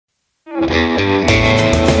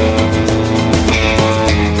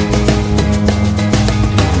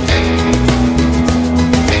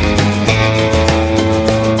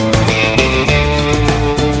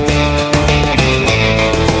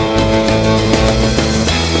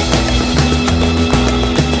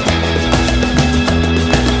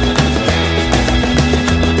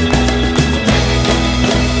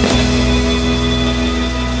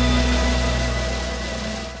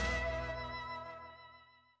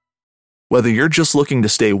Whether you're just looking to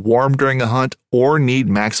stay warm during a hunt or need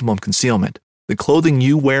maximum concealment, the clothing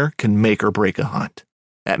you wear can make or break a hunt.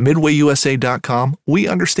 At MidwayUSA.com, we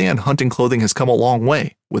understand hunting clothing has come a long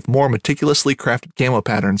way with more meticulously crafted camo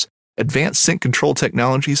patterns, advanced scent control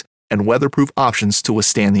technologies, and weatherproof options to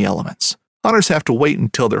withstand the elements. Hunters have to wait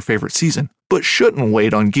until their favorite season, but shouldn't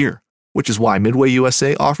wait on gear, which is why Midway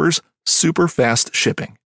USA offers super fast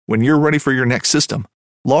shipping. When you're ready for your next system,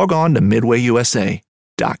 log on to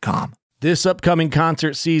MidwayUSA.com. This upcoming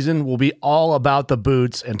concert season will be all about the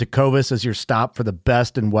boots, and Tecovas is your stop for the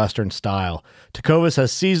best in Western style. Tecovas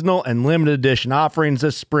has seasonal and limited edition offerings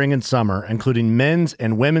this spring and summer, including men's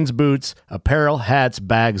and women's boots, apparel, hats,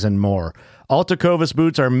 bags, and more. All Tecovas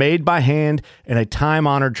boots are made by hand in a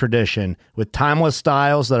time-honored tradition with timeless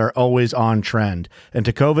styles that are always on trend. And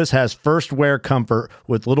Tecovas has first wear comfort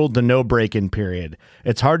with little to no break-in period.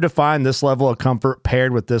 It's hard to find this level of comfort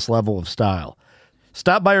paired with this level of style.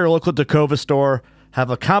 Stop by your local Tecovas store, have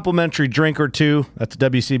a complimentary drink or two, that's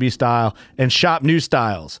WCB style, and shop new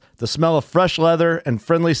styles. The smell of fresh leather and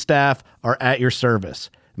friendly staff are at your service.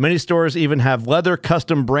 Many stores even have leather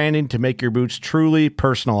custom branding to make your boots truly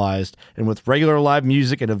personalized. And with regular live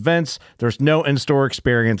music and events, there's no in-store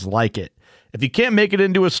experience like it. If you can't make it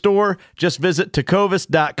into a store, just visit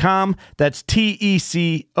Tecovas.com. That's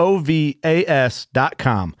TECOVAS.com.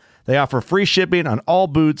 They offer free shipping on all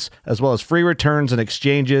boots, as well as free returns and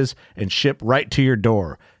exchanges, and ship right to your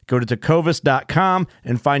door. Go to Tecovas.com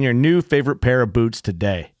and find your new favorite pair of boots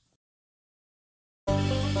today.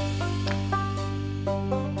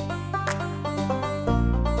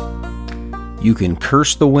 You can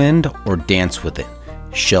curse the wind or dance with it.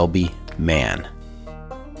 Shelby, Mann.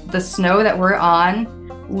 The snow that we're on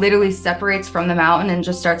literally separates from the mountain and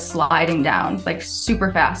just starts sliding down like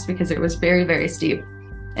super fast because it was very, very steep.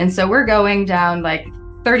 And so we're going down like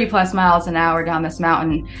 30 plus miles an hour down this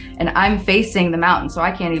mountain, and I'm facing the mountain, so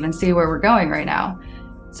I can't even see where we're going right now.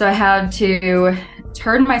 So I had to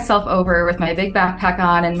turn myself over with my big backpack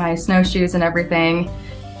on and my snowshoes and everything.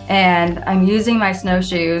 And I'm using my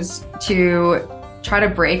snowshoes to try to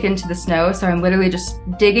break into the snow. So I'm literally just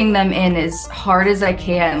digging them in as hard as I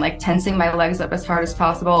can, like tensing my legs up as hard as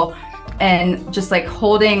possible, and just like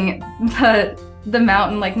holding the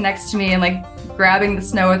mountain like next to me and like grabbing the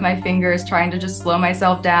snow with my fingers, trying to just slow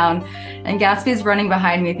myself down. And Gatsby's running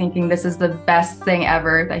behind me thinking this is the best thing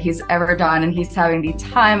ever that he's ever done, and he's having the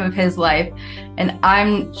time of his life. And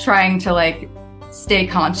I'm trying to like stay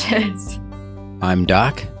conscious. I'm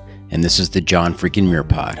Doc, and this is the John freaking Muir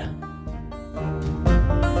Pod.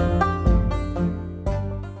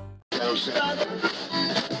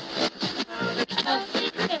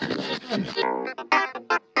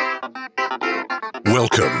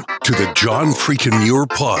 Welcome to the John freaking Muir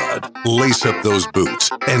Pod. Lace up those boots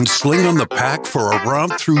and sling on the pack for a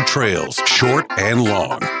romp through trails, short and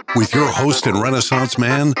long. With your host and Renaissance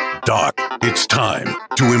man, Doc, it's time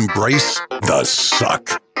to embrace the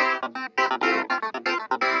suck.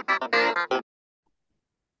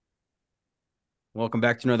 Welcome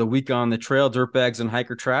back to another week on the trail, dirtbags and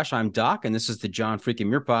hiker trash. I'm Doc, and this is the John freaking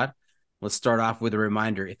Muir Pod. Let's start off with a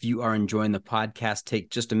reminder. If you are enjoying the podcast,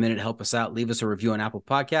 take just a minute to help us out. Leave us a review on Apple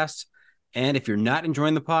Podcasts. And if you're not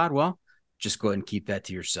enjoying the pod, well, just go ahead and keep that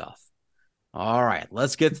to yourself. All right,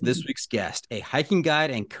 let's get to this week's guest, a hiking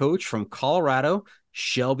guide and coach from Colorado,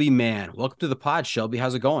 Shelby Mann. Welcome to the pod, Shelby.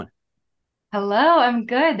 How's it going? Hello, I'm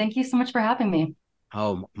good. Thank you so much for having me.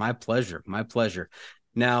 Oh, my pleasure. My pleasure.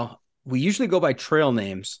 Now, we usually go by trail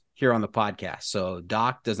names here on the podcast. So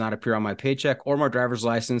Doc does not appear on my paycheck or my driver's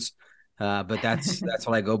license. But that's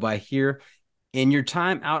what I go by here. In your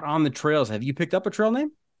time out on the trails, have you picked up a trail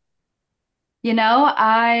name? You know,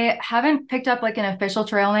 I haven't picked up like an official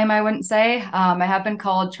trail name, I wouldn't say. I have been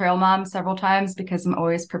called Trail Mom several times because I'm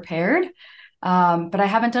always prepared. But I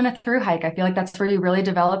haven't done a through hike. I feel like that's where you really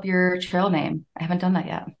develop your trail name. I haven't done that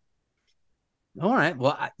yet. All right.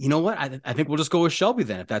 Well, you know what? I think we'll just go with Shelby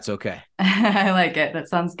then, if that's okay. I like it. That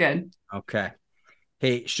sounds good. Okay.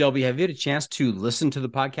 Hey, Shelby, have you had a chance to listen to the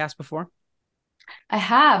podcast before? I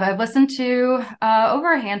have. I've listened to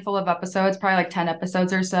over a handful of episodes, probably like 10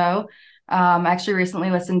 episodes or so. I actually recently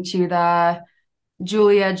listened to the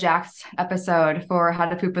Julia Jack's episode for How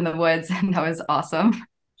to Poop in the Woods, and that was awesome.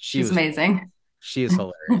 She She's was amazing. she is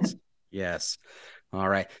hilarious. Yes. All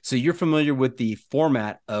right. So you're familiar with the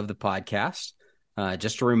format of the podcast.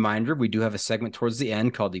 Just a reminder, we do have a segment towards the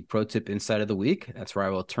end called the Pro Tip Insight of the Week. That's where I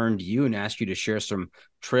will turn to you and ask you to share some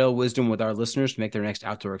trail wisdom with our listeners to make their next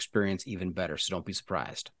outdoor experience even better. So don't be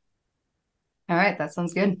surprised. All right. That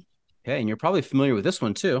sounds good. Okay. And you're probably familiar with this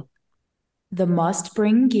one too. The must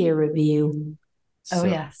bring gear review. Oh, So,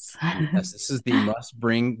 yes. yes, this is the must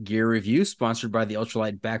bring gear review sponsored by the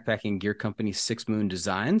ultralight backpacking gear company 6 Moon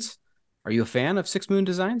Designs. Are you a fan of 6 Moon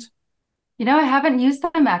Designs? I haven't used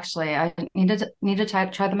them actually. I need to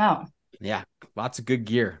try them out. Yeah, lots of good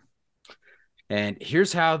gear. And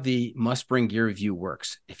here's how the must bring gear review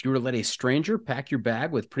works. If you were to let a stranger pack your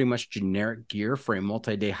bag with pretty much generic gear for a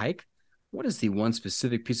multi-day hike, what is the one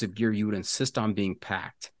specific piece of gear you would insist on being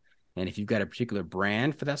packed? And if you've got a particular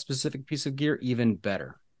brand for that specific piece of gear, even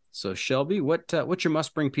better. So Shelby, what's your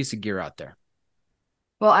must bring piece of gear out there?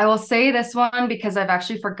 Well, I will say this one because I've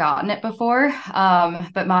actually forgotten it before.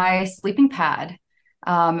 But my sleeping pad,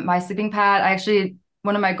 one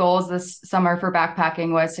of my goals this summer for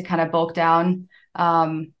backpacking was to kind of bulk down,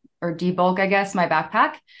 or debulk, I guess, my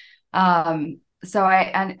backpack. So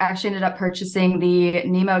I actually ended up purchasing the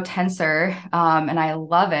Nemo Tensor, and I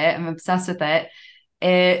love it. I'm obsessed with it.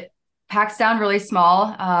 It packs down really small.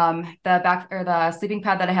 The sleeping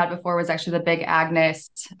pad that I had before was actually the Big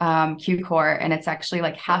Agnes Q Core, and it's actually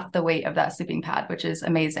like half the weight of that sleeping pad, which is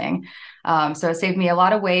amazing. So it saved me a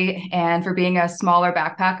lot of weight, and for being a smaller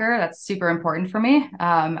backpacker, that's super important for me.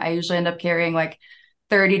 I usually end up carrying like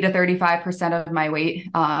 30 to 35% of my weight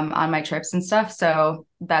on my trips and stuff, so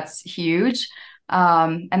that's huge.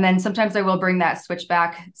 And then sometimes I will bring that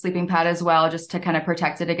switchback sleeping pad as well, just to kind of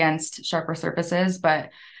protect it against sharper surfaces. But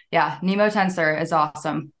yeah, Nemo Tensor is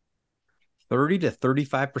awesome. 30 to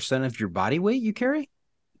 35% of your body weight you carry?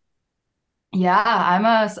 Yeah, I'm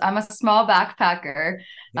a small backpacker.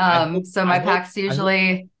 So my pack's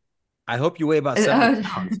usually I hope you weigh about 70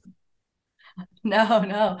 pounds.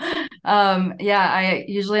 No. Yeah, I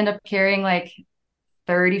usually end up carrying like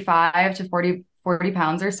 35 to 40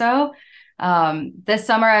 pounds or so. This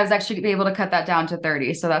summer I was actually able to cut that down to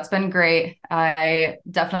 30. So that's been great. I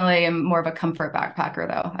definitely am more of a comfort backpacker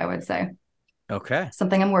though, I would say. Okay.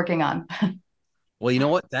 Something I'm working on. Well, you know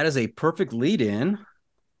what? That is a perfect lead in.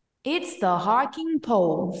 It's the hiking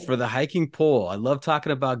pole. For the hiking pole. I love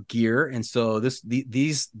talking about gear. And so this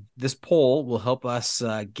poll will help us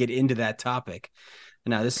get into that topic.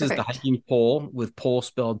 Now, this Perfect. is the hiking pole, with pole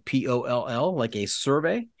spelled P-O-L-L, like a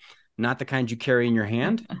survey, not the kind you carry in your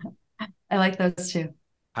hand. I like those too.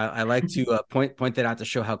 I like to point that out to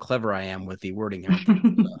show how clever I am with the wording here.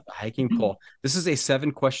 The hiking pole. This is a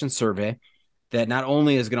 7-question survey that not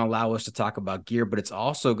only is going to allow us to talk about gear, but it's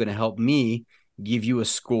also going to help me give you a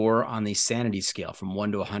score on the sanity scale from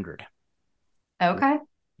 1 to 100. Okay.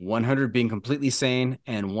 100 being completely sane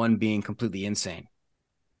and 1 being completely insane.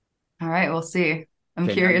 All right, we'll see. I'm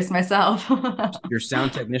Okay, curious myself. Your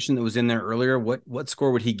sound technician that was in there earlier, what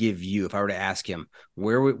score would he give you if I were to ask him?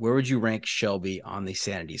 Where would you rank Shelby on the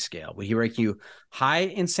sanity scale? Would he rank you high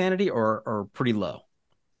in sanity or pretty low?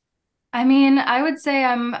 I mean, I would say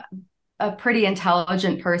I'm a pretty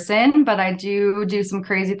intelligent person, but I do some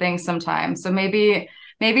crazy things sometimes. So maybe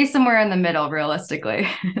somewhere in the middle, realistically.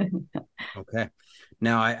 Okay.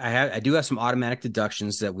 Now I do have some automatic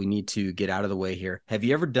deductions that we need to get out of the way here. Have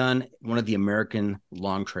you ever done one of the American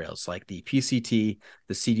long trails, like the PCT,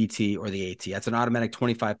 the CDT, or the AT? That's an automatic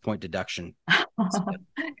 25-point deduction.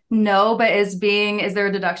 No, but is there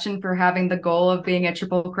a deduction for having the goal of being a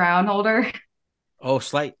Triple Crown holder? Oh,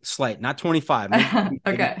 slight, not 25. Maybe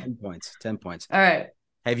Okay. 10 points. 10 points. All right.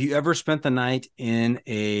 Have you ever spent the night in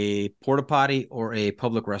a porta potty or a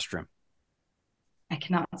public restroom? I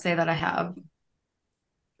cannot say that I have.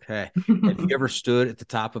 Okay. Have you ever stood at the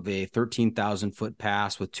top of a 13,000-foot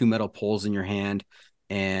pass with 2 metal poles in your hand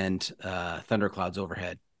and thunderclouds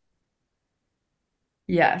overhead?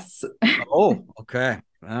 Yes. Oh, okay.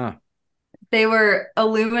 Oh. They were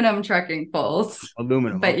aluminum trekking poles.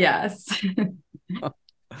 Aluminum. But okay. yes.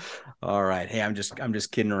 All right. Hey, I'm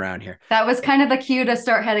just kidding around here. That was kind of the cue to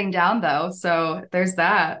start heading down though. So there's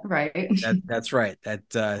that, right? That's right.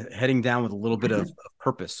 That heading down with a little bit of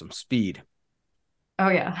purpose, some speed. Oh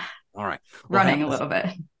yeah. All right. Well, running a little bit.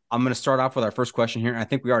 I'm going to start off with our first question here. I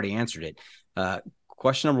think we already answered it.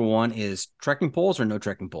 Question number 1 is trekking poles or no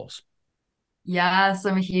trekking poles? Yes,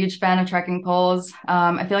 I'm a huge fan of trekking poles.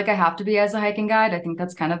 I feel like I have to be as a hiking guide. I think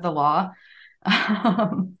that's kind of the law.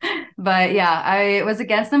 But yeah, I was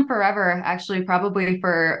against them forever, actually, probably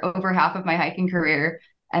for over half of my hiking career.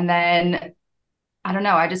 And then I don't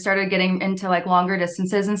know. I just started getting into like longer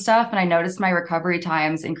distances and stuff, and I noticed my recovery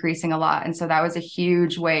times increasing a lot. And so that was a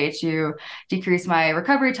huge way to decrease my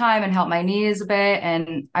recovery time and help my knees a bit.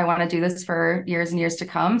 And I want to do this for years and years to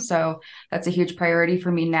come. So that's a huge priority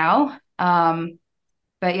for me now.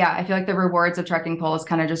 But yeah, I feel like the rewards of trekking poles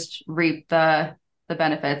kind of just reap the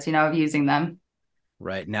benefits, of using them.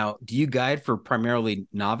 Right. Now, do you guide for primarily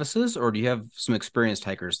novices, or do you have some experienced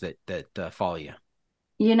hikers that follow you?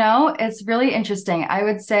 It's really interesting. I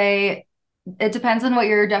would say it depends on what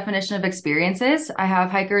your definition of experience is. I have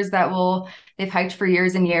hikers they've hiked for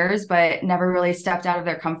years and years, but never really stepped out of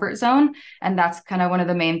their comfort zone. And that's kind of one of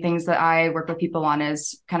the main things that I work with people on,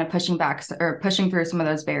 is kind of pushing back or pushing through some of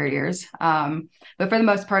those barriers. But for the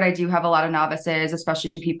most part, I do have a lot of novices,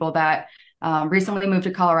 especially people that recently moved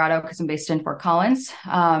to Colorado because I'm based in Fort Collins.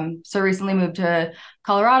 So recently moved to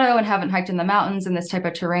Colorado and haven't hiked in the mountains in this type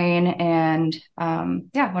of terrain. And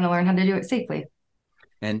yeah, want to learn how to do it safely.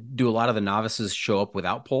 And do a lot of the novices show up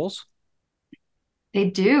without poles?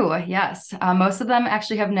 They do, yes. Most of them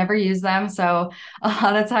actually have never used them. So a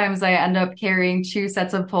lot of times I end up carrying two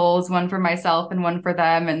sets of poles, one for myself and one for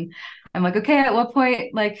them. And I'm like, okay, at what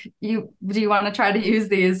point, like, do you want to try to use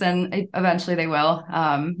these? And eventually they will.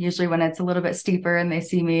 Usually when it's a little bit steeper and they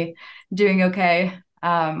see me doing okay.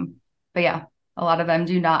 But yeah, a lot of them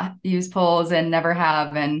do not use poles and never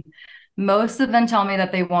have. And most of them tell me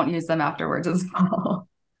that they won't use them afterwards as well.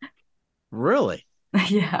 Really?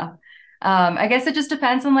 Yeah. I guess it just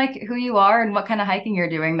depends on like who you are and what kind of hiking you're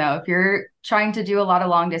doing, though. If you're trying to do a lot of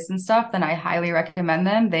long distance stuff, then I highly recommend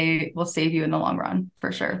them. They will save you in the long run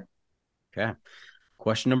for sure. Okay.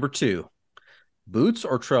 Question number 2, boots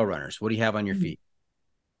or trail runners? What do you have on your feet?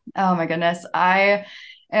 Oh my goodness. I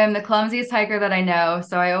am the clumsiest hiker that I know.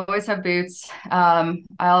 So I always have boots.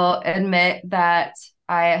 I'll admit that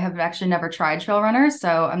I have actually never tried trail runners,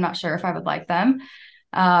 so I'm not sure if I would like them.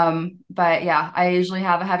 But yeah, I usually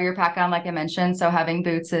have a heavier pack on, like I mentioned. So having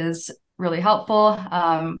boots is really helpful.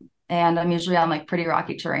 And I'm usually on like pretty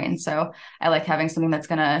rocky terrain. So I like having something that's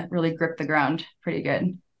going to really grip the ground pretty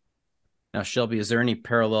good. Now, Shelby, is there any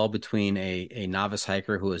parallel between a novice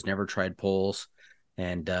hiker who has never tried poles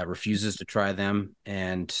and refuses to try them,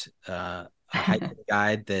 and a hiking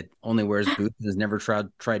guide that only wears boots and has never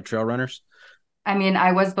tried trail runners? I mean,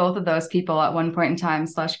 I was both of those people at one point in time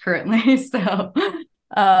slash currently. So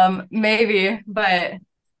maybe, but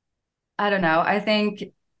I don't know. I think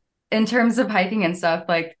in terms of hiking and stuff,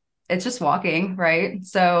 like it's just walking, right?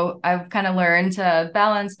 So I've kind of learned to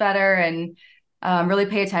balance better and really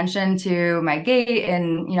pay attention to my gait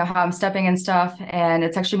and how I'm stepping and stuff. And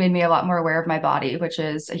it's actually made me a lot more aware of my body, which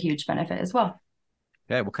is a huge benefit as well.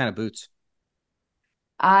 Okay, what kind of boots?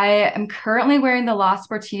 I am currently wearing the La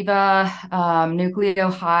Sportiva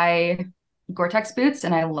Nucleo High Gore-Tex boots,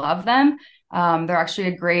 and I love them. They're actually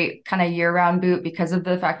a great kind of year-round boot because of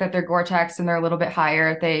the fact that they're Gore-Tex and they're a little bit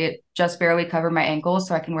higher. They just barely cover my ankles,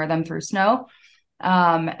 so I can wear them through snow.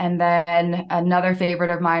 And then another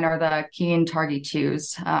favorite of mine are the Keen Targi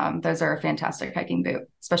 2s. Those are a fantastic hiking boot,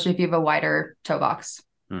 especially if you have a wider toe box.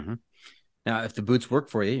 Mm-hmm. Now, if the boots work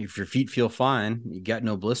for you, if your feet feel fine, you got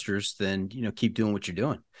no blisters, then, keep doing what you're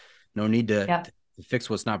doing. No need to fix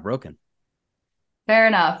what's not broken. Fair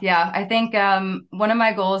enough. Yeah. I think one of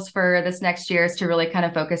my goals for this next year is to really kind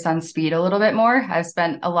of focus on speed a little bit more. I've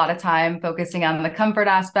spent a lot of time focusing on the comfort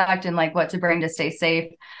aspect and like what to bring to stay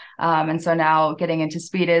safe. And so now getting into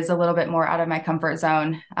speed is a little bit more out of my comfort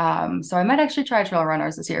zone. So I might actually try trail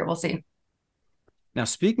runners this year. We'll see. Now,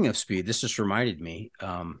 speaking of speed, this just reminded me,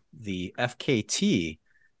 the FKT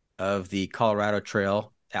of the Colorado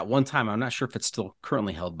Trail at one time, I'm not sure if it's still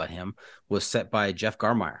currently held by him, was set by Jeff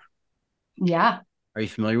Garmire. Yeah. Are you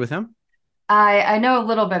familiar with him? I know a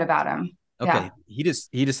little bit about him. Okay. Yeah.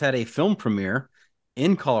 He just had a film premiere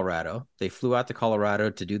in Colorado. They flew out to Colorado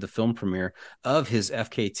to do the film premiere of his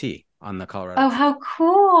FKT on the Colorado Oh, Trail. how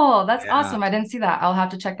cool. That's Yeah. awesome. I didn't see that. I'll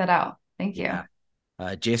have to check that out. Thank you.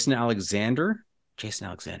 Yeah. Jason Alexander.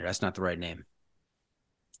 That's not the right name.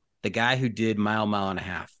 The guy who did Mile and a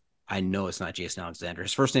Half. I know it's not Jason Alexander.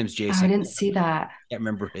 His first name is Jason. I didn't see that. I can't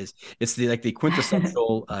remember his. It's the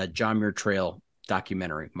quintessential John Muir Trail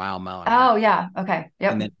documentary, Mile and a Half. Oh yeah. Okay.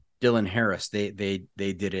 Yep. And then Dylan Harris, they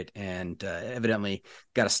did it, and evidently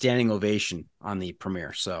got a standing ovation on the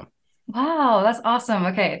premiere. So wow, that's awesome.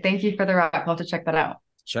 Okay, thank you for the rep. I'll have to check that out.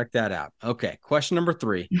 check that out. Okay, question number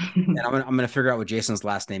 3, and I'm gonna figure out what Jason's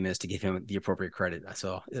last name is to give him the appropriate credit.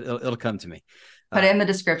 So it'll come to me. Put it in the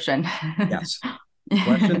description. Yes.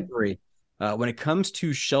 Question 3. When it comes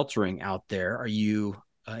to sheltering out there, are you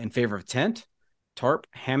in favor of tent, tarp,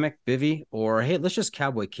 hammock, bivy, or hey, let's just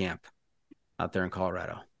cowboy camp out there in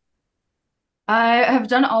Colorado? I have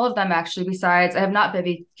done all of them actually. Besides, I have not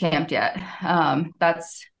bivvy camped yet.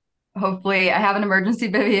 That's hopefully I have an emergency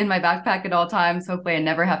bivvy in my backpack at all times. Hopefully, I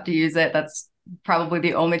never have to use it. That's probably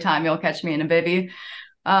the only time you'll catch me in a bivvy.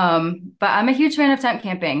 But I'm a huge fan of tent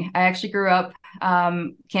camping. I actually grew up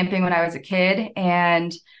camping when I was a kid,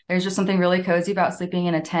 and there's just something really cozy about sleeping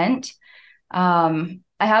in a tent.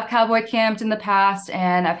 I have cowboy camped in the past,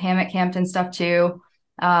 and I've hammock camped and stuff too.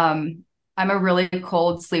 I'm a really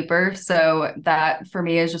cold sleeper, so that for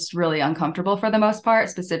me is just really uncomfortable for the most part.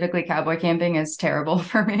 Specifically, cowboy camping is terrible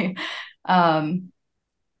for me. Um,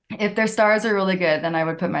 if their stars are really good, then I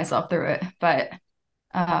would put myself through it. But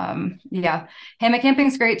yeah, hammock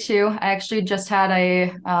camping's great too. I actually just had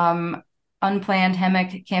a unplanned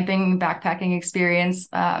hammock camping backpacking experience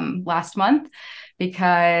last month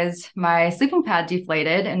because my sleeping pad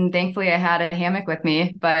deflated, and thankfully I had a hammock with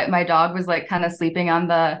me, but my dog was like kind of sleeping on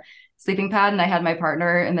the sleeping pad, and I had my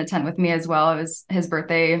partner in the tent with me as well. It was his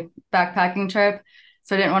birthday backpacking trip.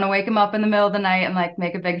 So I didn't want to wake him up in the middle of the night and like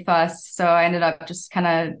make a big fuss. So I ended up just kind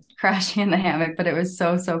of crashing in the hammock, but it was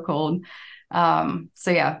so, so cold. So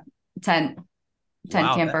yeah, tent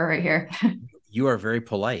Wow, camper right here. you are very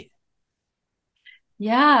polite.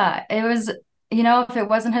 Yeah, it was, if it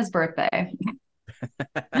wasn't his birthday.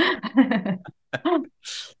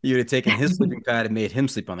 You would have taken his sleeping pad and made him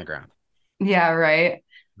sleep on the ground. Yeah, right.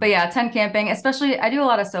 But yeah, tent camping, especially I do a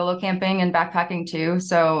lot of solo camping and backpacking too.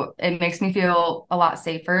 So it makes me feel a lot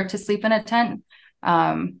safer to sleep in a tent.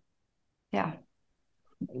 Yeah.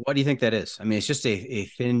 What do you think that is? I mean, it's just a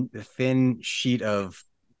thin sheet of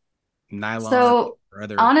nylon So or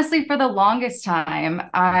other. honestly, for the longest time,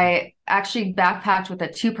 I actually backpacked with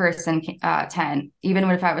a two-person tent, even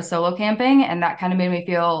if I was solo camping, and that kind of made me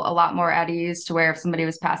feel a lot more at ease. To where if somebody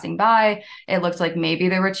was passing by, it looked like maybe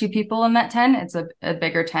there were two people in that tent. It's a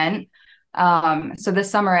bigger tent. So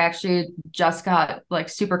this summer, I actually just got like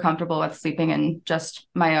super comfortable with sleeping in just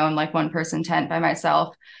my own like one-person tent by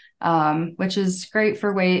myself, which is great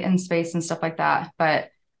for weight and space and stuff like that. But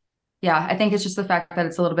yeah, I think it's just the fact that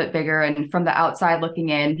it's a little bit bigger, and from the outside looking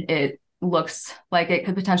in, it looks like it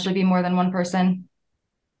could potentially be more than one person.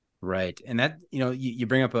 Right. And that, you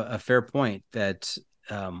bring up a fair point that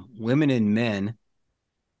women and men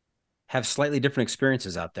have slightly different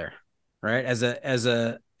experiences out there, right? As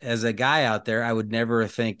a guy out there, I would never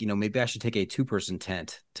think, maybe I should take a two-person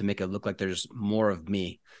tent to make it look like there's more of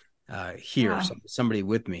me here, Yeah. somebody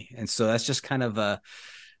with me. And so that's just kind of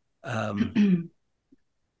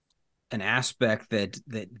an aspect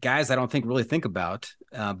that guys I don't think really think about.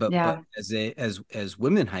 But Yeah. as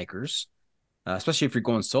women hikers, especially if you're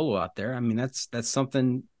going solo out there, I mean that's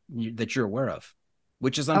something that you're aware of,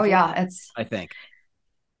 which is Oh unfortunate. yeah, I think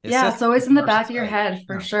it's always in the back of your head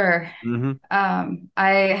for Yeah. sure. Mm-hmm.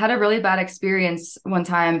 I had a really bad experience one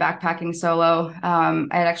time backpacking solo. I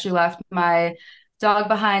had actually left my dog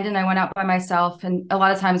behind and I went out by myself. And a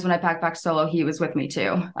lot of times when I backpack solo, he was with me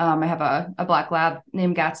too. I have a black lab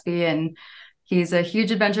named Gatsby, and he's a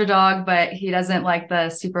huge adventure dog, but he doesn't like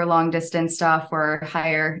the super long distance stuff or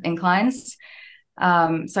higher inclines. So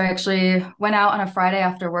I actually went out on a Friday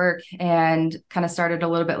after work and kind of started a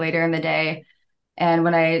little bit later in the day. And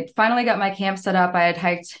when I finally got my camp set up, I had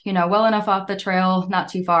hiked, well enough off the trail, not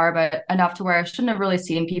too far, but enough to where I shouldn't have really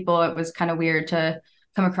seen people. It was kind of weird to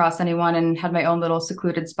come across anyone, and had my own little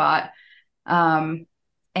secluded spot. Um,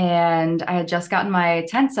 and I had just gotten my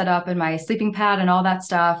tent set up and my sleeping pad and all that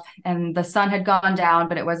stuff. And the sun had gone down,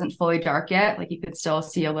 but it wasn't fully dark yet. Like you could still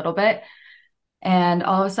see a little bit. And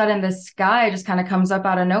all of a sudden, this guy just kind of comes up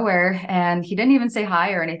out of nowhere, and he didn't even say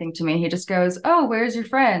hi or anything to me. He just goes, "Oh, where's your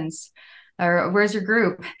friends? Or where's your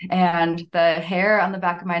group?" And the hair on the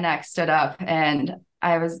back of my neck stood up, and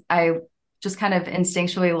I just kind of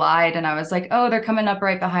instinctually lied. And I was like, "Oh, they're coming up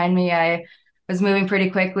right behind me." I was moving pretty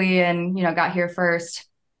quickly and, got here first.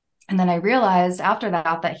 And then I realized after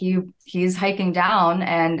that he's hiking down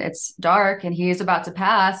and it's dark and he's about to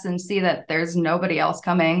pass and see that there's nobody else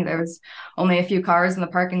coming. There was only a few cars in the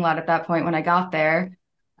parking lot at that point when I got there.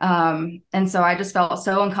 And so I just felt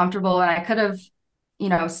so uncomfortable, and I could have,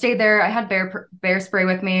 stayed there. I had bear spray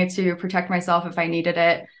with me to protect myself if I needed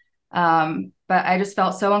it. But I just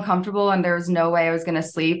felt so uncomfortable, and there was no way I was going to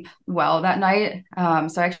sleep well that night.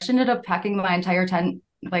 So I actually ended up packing my entire tent,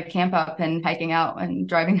 like camp up and hiking out and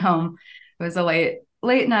driving home. It was a late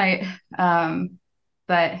night.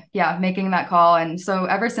 But yeah, making that call. And so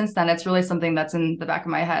ever since then, it's really something that's in the back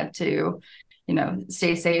of my head to,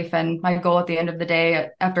 stay safe. And my goal at the end of the day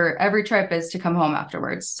after every trip is to come home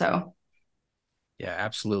afterwards. So. Yeah,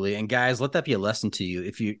 absolutely. And guys, let that be a lesson to you.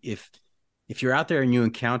 If you're out there and you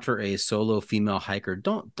encounter a solo female hiker,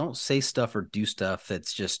 don't say stuff or do stuff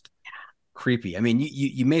that's just creepy. I mean,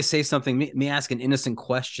 you may say something, may ask an innocent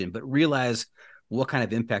question, but realize what kind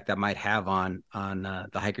of impact that might have on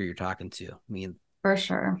the hiker you're talking to. I mean, For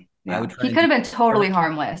sure. I Yeah. would try He and could do have been totally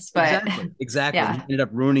harmless, but exactly. yeah. He ended up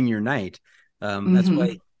ruining your night. That's Mhm.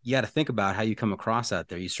 why you got to think about how you come across out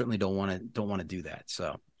there. You certainly don't want to do that.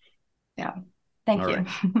 So, Yeah. Thank all you.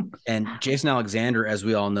 right. And Jason Alexander, as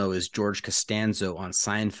we all know, is George Costanzo on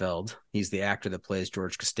Seinfeld. He's the actor that plays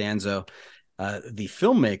George Costanzo. The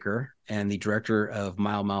filmmaker and the director of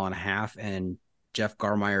Mile and a Half and Jeff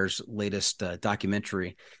Garmire's latest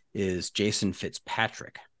documentary is Jason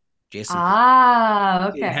Fitzpatrick. Jason.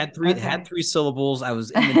 Okay. It had three syllables. I was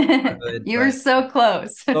in the neighborhood. You were so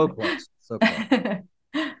close. So close. So close.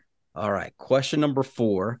 All right. Question number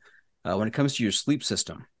 4. When it comes to your sleep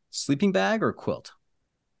system, sleeping bag or quilt?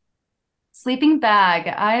 Sleeping bag.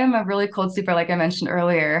 I am a really cold sleeper, like I mentioned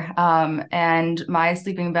earlier. And my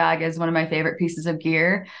sleeping bag is one of my favorite pieces of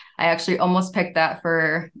gear. I actually almost picked that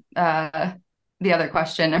for the other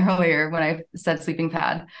question earlier when I said sleeping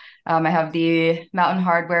pad. I have the Mountain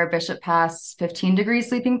Hardwear Bishop Pass 15-degree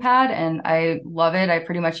sleeping pad, and I love it. I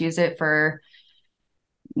pretty much use it for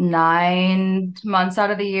 9 months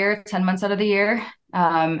out of the year, 10 months out of the year.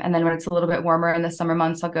 And then when it's a little bit warmer in the summer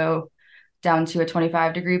months, I'll go down to a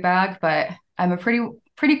 25-degree bag, but I'm a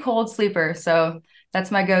pretty cold sleeper. So that's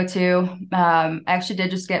my go-to. I actually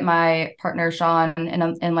did just get my partner Sean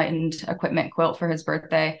an Enlightened Equipment quilt for his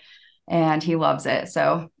birthday, and he loves it.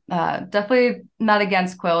 So definitely not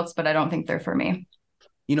against quilts, but I don't think they're for me.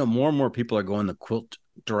 More and more people are going the quilt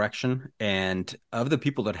direction. And of the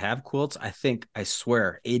people that have quilts, I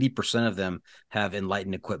swear 80% of them have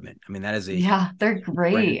Enlightened Equipment. I mean, that is they're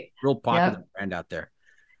great. Real popular brand out there.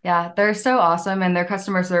 Yeah, they're so awesome, and their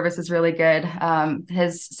customer service is really good.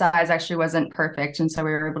 His size actually wasn't perfect, and so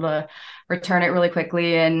we were able to return it really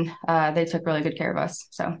quickly, and they took really good care of us.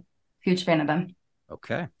 So huge fan of them.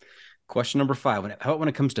 Okay. Question number 5. How about when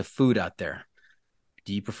it comes to food out there?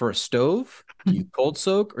 Do you prefer a stove? Do you cold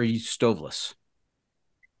soak, or are you stoveless?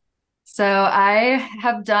 So I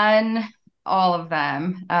have done all of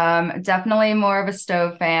them. Definitely more of a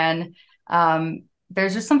stove fan.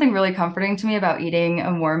 There's just something really comforting to me about eating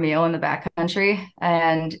a warm meal in the backcountry.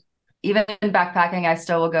 And even in backpacking, I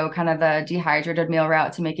still will go kind of the dehydrated meal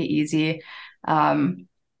route to make it easy.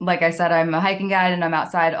 Like I said, I'm a hiking guide and I'm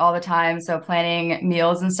outside all the time. So planning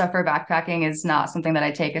meals and stuff for backpacking is not something that I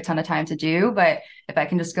take a ton of time to do. But if I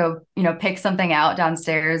can just go, pick something out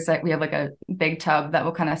downstairs, like we have like a big tub that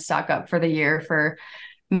will kind of stock up for the year for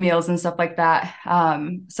meals and stuff like that. So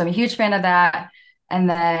I'm a huge fan of that. And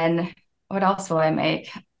then what else will I make?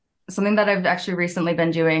 Something that I've actually recently been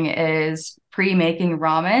doing is pre-making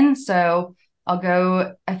ramen. So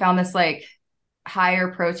I found this like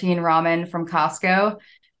higher protein ramen from Costco.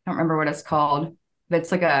 I don't remember what it's called, but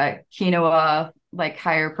it's like a quinoa, like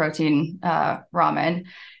higher protein ramen.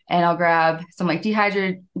 And I'll grab some like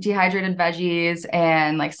dehydrated veggies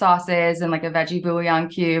and like sauces and like a veggie bouillon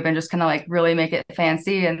cube and just kind of like really make it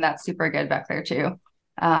fancy. And that's super good back there too.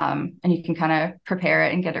 And you can kind of prepare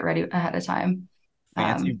it and get it ready ahead of time.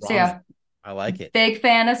 Fancy So yeah, I like it. big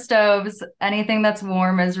fan of stoves. Anything that's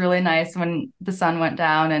warm is really nice when the sun went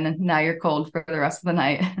down and now you're cold for the rest of the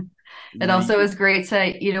night. It also is great to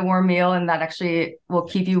eat a warm meal, and that actually will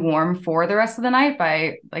keep you warm for the rest of the night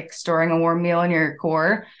by like storing a warm meal in your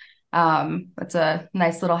core. It's a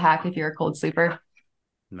nice little hack if you're a cold sleeper.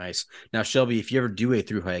 Nice. Now, Shelby, if you ever do a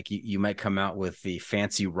through hike, you might come out with the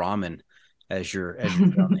fancy ramen as your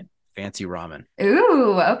fancy ramen.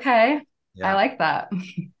 Ooh, okay. Yeah. I like that.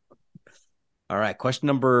 All right. Question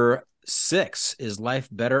number 6. Is life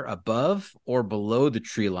better above or below the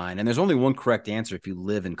tree line? And there's only one correct answer if you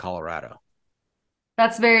live in Colorado.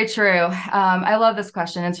 That's very true. I love this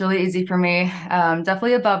question. It's really easy for me.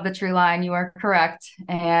 Definitely above the tree line. You are correct.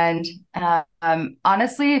 And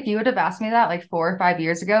honestly, if you would have asked me that like 4 or 5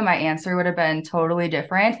 years ago, my answer would have been totally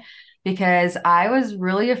different because I was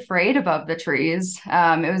really afraid above the trees.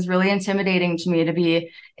 It was really intimidating to me to be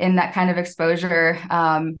in that kind of exposure.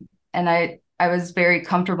 And I was very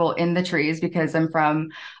comfortable in the trees because I'm from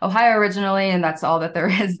Ohio originally, and that's all that there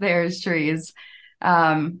is trees.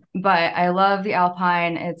 But I love the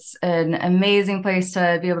Alpine. It's an amazing place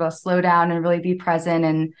to be able to slow down and really be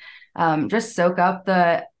present and just soak up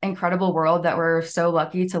the incredible world that we're so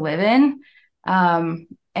lucky to live in.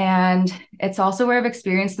 And it's also where I've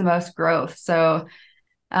experienced the most growth. So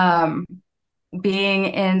being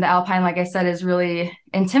in the Alpine, like I said, is really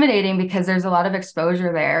intimidating because there's a lot of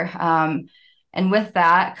exposure there. And with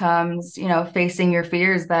that comes, facing your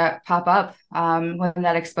fears that pop up when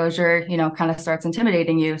that exposure, kind of starts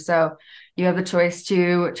intimidating you. So you have the choice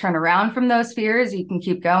to turn around from those fears. You can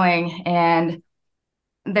keep going. And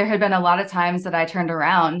there had been a lot of times that I turned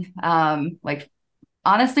around, like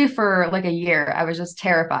honestly, for like a year, I was just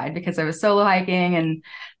terrified because I was solo hiking and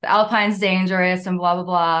the Alpine's dangerous and blah,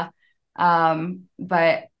 blah, blah.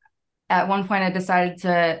 But at one point I decided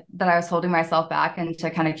that I was holding myself back and to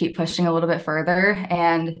kind of keep pushing a little bit further.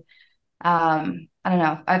 And I don't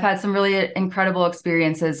know, I've had some really incredible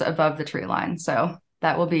experiences above the tree line. So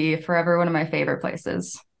that will be forever one of my favorite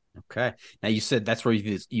places. Okay. Now you said that's where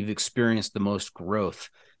you've experienced the most growth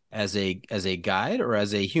as a guide or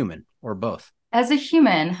as a human or both? As a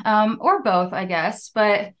human, or both, I guess,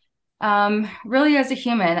 but really as a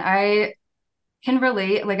human, I can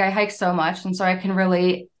relate. Like I hike so much, and so I can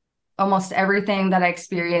relate almost everything that I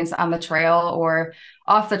experience on the trail or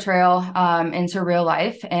off the trail into real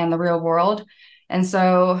life and the real world. And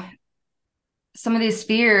so some of these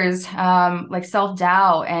fears, like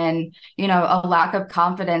self-doubt and, a lack of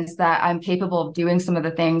confidence that I'm capable of doing some of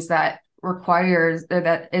the things that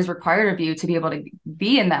is required of you to be able to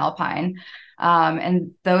be in the Alpine.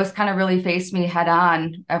 And those kind of really faced me head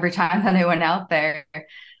on every time that I went out there.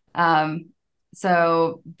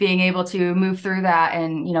 So being able to move through that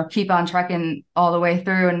and, keep on trekking all the way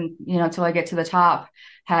through and, till I get to the top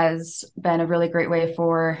has been a really great way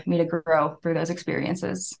for me to grow through those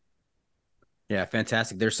experiences. Yeah,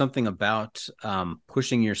 fantastic. There's something about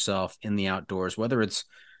pushing yourself in the outdoors, whether it's,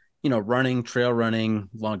 running, trail running,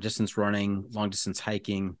 long distance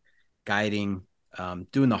hiking, guiding,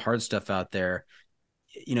 doing the hard stuff out there.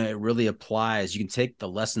 It really applies. You can take the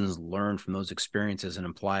lessons learned from those experiences and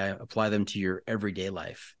apply them to your everyday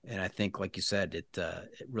life. And I think, like you said, it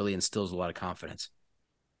really instills a lot of confidence.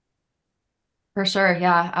 For sure.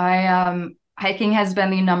 Yeah. Hiking has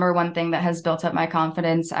been the number one thing that has built up my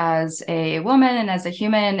confidence as a woman and as a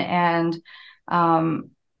human and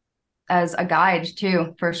as a guide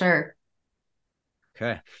too, for sure.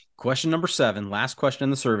 Okay. Question number 7, last question in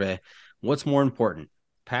the survey. What's more important,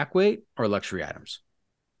 pack weight or luxury items?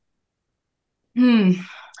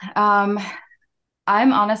 I'm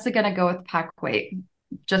honestly going to go with pack weight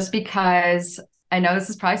just because I know this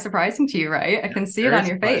is probably surprising to you, right? I can see it on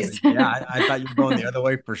your face. Yeah, I thought you were going the other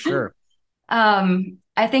way for sure.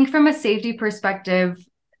 I think from a safety perspective,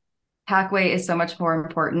 pack weight is so much more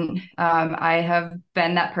important. I have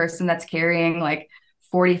been that person that's carrying like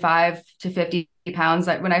 45 to 50 pounds.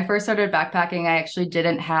 Like when I first started backpacking, I actually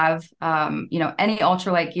didn't have, any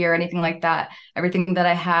ultralight gear, anything like that. Everything that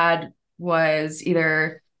I had was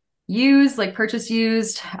either used, like purchase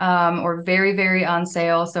used, or very, very on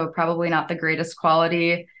sale. So probably not the greatest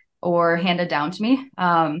quality or handed down to me.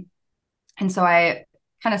 And so I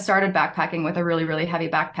kind of started backpacking with a really, really heavy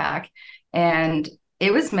backpack and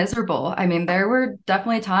it was miserable. I mean, there were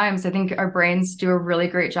definitely times I think our brains do a really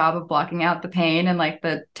great job of blocking out the pain and like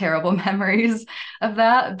the terrible memories of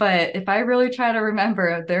that. But if I really try to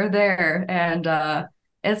remember, they're there and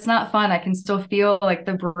it's not fun. I can still feel like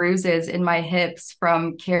the bruises in my hips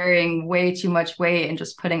from carrying way too much weight and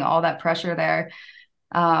just putting all that pressure there.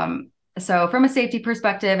 So from a safety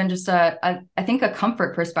perspective and just I think a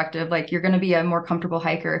comfort perspective, like you're going to be a more comfortable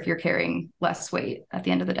hiker if you're carrying less weight at the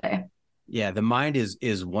end of the day. Yeah, the mind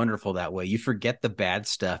is wonderful that way. You forget the bad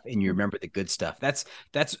stuff and you remember the good stuff. That's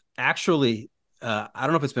actually I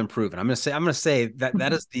don't know if it's been proven. I'm gonna say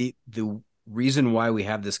that is the reason why we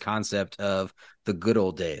have this concept of the good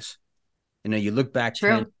old days. You look back True.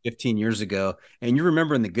 10, 15 years ago and you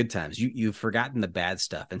remember in the good times. You've forgotten the bad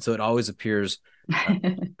stuff. And so it always appears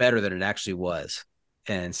better than it actually was.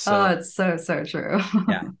 And so it's so true.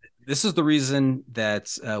 Yeah. This is the reason that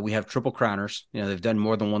we have triple crowners. They've done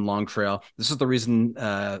more than one long trail. This is the reason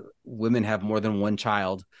women have more than one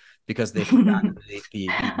child because they've forgotten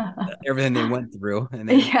everything they went through. And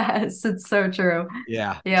yes, it's so true.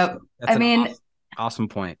 Yeah. Yep. So that's awesome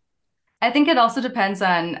point. I think it also depends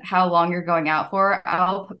on how long you're going out for.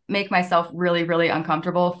 I'll make myself really, really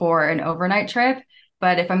uncomfortable for an overnight trip.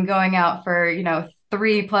 But if I'm going out for,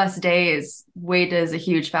 3+ days, weight is a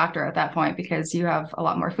huge factor at that point because you have a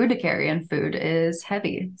lot more food to carry and food is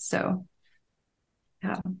heavy. So,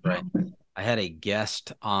 yeah. Right. I had a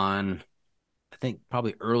guest on, I think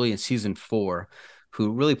probably early in season 4,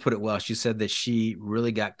 who really put it well. She said that she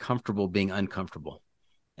really got comfortable being uncomfortable.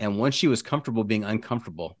 And once she was comfortable being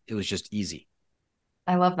uncomfortable, it was just easy.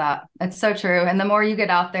 I love that. It's so true. And the more you get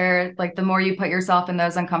out there, like the more you put yourself in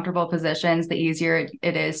those uncomfortable positions, the easier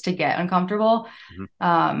it is to get uncomfortable.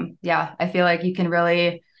 Yeah, I feel like you can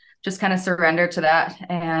really just kind of surrender to that.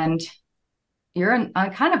 And you're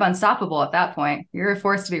kind of unstoppable at that point. You're a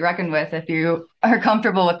force to be reckoned with if you are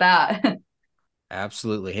comfortable with that.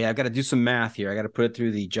 Absolutely. Hey, I've got to do some math here. I got to put it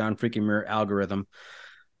through the John freaking Muir algorithm.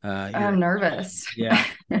 I'm nervous. Yeah.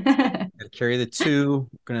 Gotta carry the 2.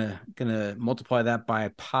 Gonna multiply that by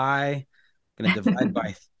pi. Gonna divide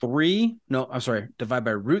by 3. No, I'm sorry, divide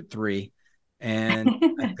by root 3. And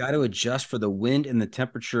I've got to adjust for the wind and the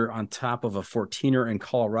temperature on top of a 14er in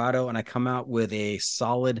Colorado, and I come out with a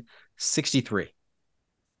solid 63.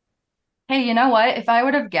 Hey, you know what? If I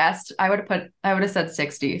would have guessed, I would have said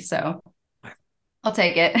 60. So I'll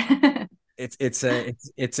take it.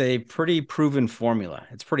 It's a pretty proven formula.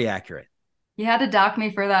 It's pretty accurate. You had to dock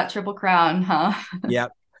me for that Triple Crown, huh?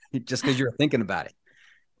 Yep. Just because you're thinking about it.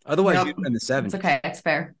 Otherwise, Yep. you'd been in the 70s. It's okay. It's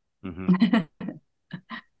fair. Mm-hmm.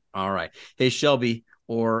 All right. Hey, Shelby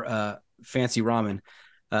or Fancy Ramen,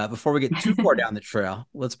 before we get too far down the trail,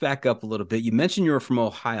 let's back up a little bit. You mentioned you were from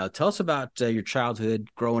Ohio. Tell us about your childhood,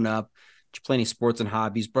 growing up. Did you play any sports and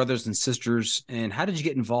hobbies, brothers and sisters, and how did you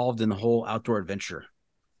get involved in the whole outdoor adventure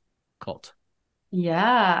cult?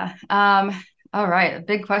 Yeah. All right.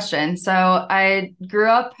 Big question. So I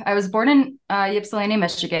was born in Ypsilanti,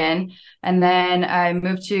 Michigan, and then I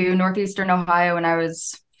moved to Northeastern Ohio when I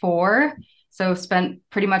was 4. So spent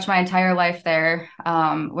pretty much my entire life there.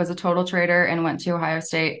 Was a total trader and went to Ohio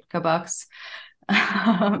State. Go Bucks.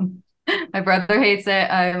 My brother hates it.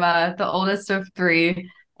 I'm the oldest of 3.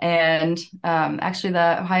 And actually,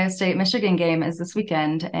 the Ohio State Michigan game is this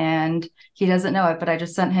weekend, and he doesn't know it. But I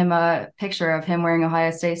just sent him a picture of him wearing Ohio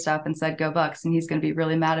State stuff and said "Go Bucks," and he's going to be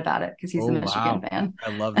really mad about it because he's a Michigan fan.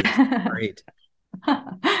 I love this. Great.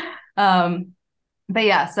 But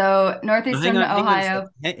yeah, so Northeastern Ohio.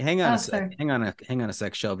 Hang on a sec. Hang on a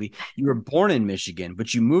sec, Shelby. You were born in Michigan,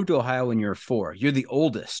 but you moved to Ohio when you were 4. You're the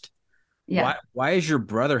oldest. Yeah. Why is your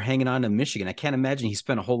brother hanging on to Michigan? I can't imagine he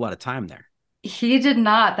spent a whole lot of time there. He did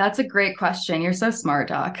not. That's a great question. You're so smart,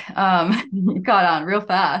 Doc. You caught on real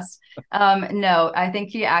fast. No, I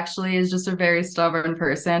think he actually is just a very stubborn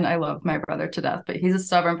person. I love my brother to death, but he's a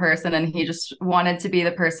stubborn person, and he just wanted to be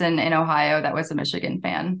the person in Ohio that was a Michigan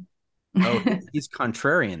fan. Oh, he's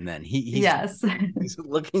contrarian then. Yes. He's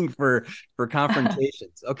looking for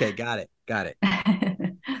confrontations. Okay, got it.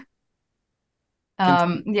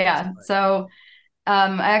 Yeah. So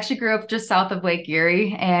I actually grew up just south of Lake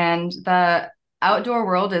Erie, and the outdoor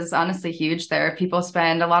world is honestly huge there. People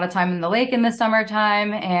spend a lot of time in the lake in the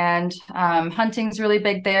summertime, and hunting's really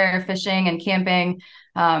big there, fishing and camping.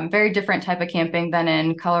 Very different type of camping than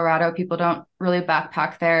in Colorado. People don't really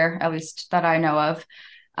backpack there, at least that I know of.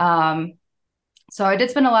 So I did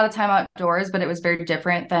spend a lot of time outdoors, but it was very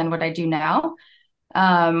different than what I do now.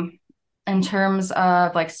 In terms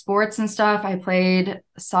of like sports and stuff, I played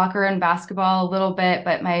soccer and basketball a little bit,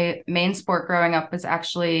 but my main sport growing up was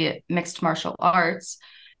actually mixed martial arts.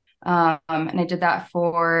 And I did that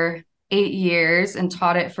for 8 years and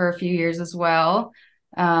taught it for a few years as well.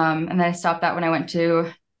 And then I stopped that when I went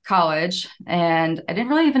to college, and I didn't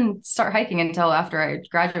really even start hiking until after I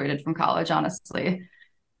graduated from college, honestly.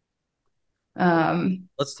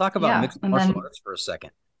 Let's talk about mixed martial arts for a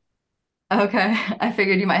second. Okay. I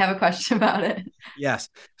figured you might have a question about it. Yes.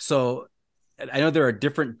 So I know there are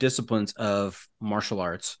different disciplines of martial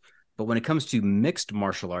arts, but when it comes to mixed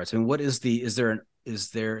martial arts, I mean, is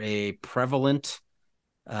there a prevalent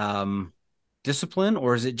discipline,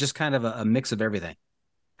 or is it just kind of a mix of everything?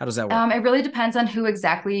 How does that work? It really depends on who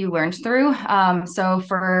exactly you learned through. So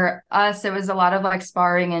for us, it was a lot of like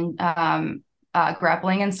sparring and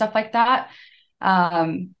grappling and stuff like that.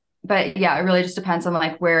 But yeah, it really just depends on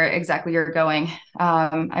like where exactly you're going.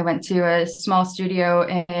 I went to a small studio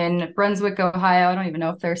in Brunswick, Ohio. I don't even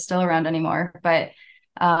know if they're still around anymore, but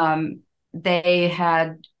they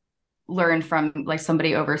had learned from like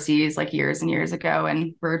somebody overseas like years and years ago,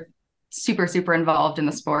 and were super, super involved in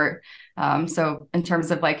the sport. So in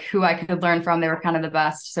terms of like who I could learn from, they were kind of the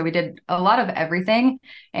best. So we did a lot of everything,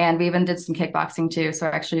 and we even did some kickboxing too. So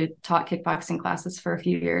I actually taught kickboxing classes for a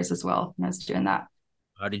few years as well when I was doing that.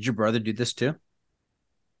 Did your brother do this too?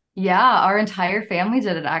 Yeah, our entire family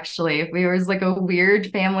did it actually. We was like a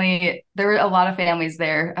weird family. There were a lot of families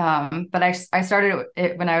there. But I started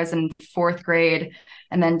it when I was in 4th grade,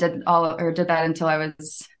 and then did that until I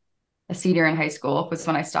was a senior in high school was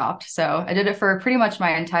when I stopped. So I did it for pretty much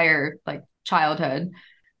my entire like childhood.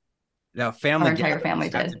 Now, our entire family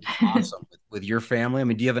did. Awesome with your family. I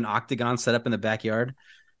mean, do you have an octagon set up in the backyard?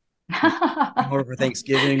 Or for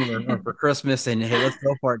Thanksgiving or for Christmas, and hey, let's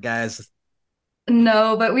go for it, guys.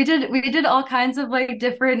 No, but we did all kinds of like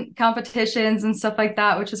different competitions and stuff like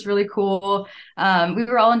that, which is really cool. We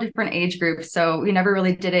were all in different age groups, so we never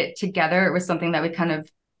really did it together. It was something that we kind of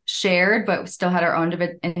shared, but we still had our own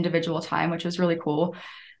individual time, which was really cool.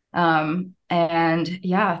 And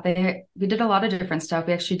yeah, we did a lot of different stuff.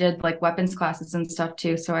 We actually did like weapons classes and stuff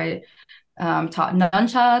too. So I taught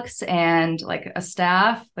nunchucks and like a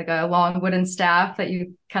staff, like a long wooden staff that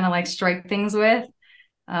you kind of like strike things with.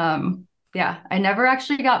 Yeah, I never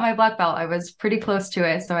actually got my black belt. I was pretty close to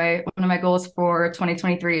it. So one of my goals for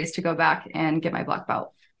 2023 is to go back and get my black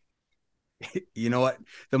belt. You know what?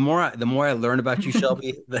 The more I learn about you,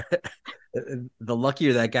 Shelby, the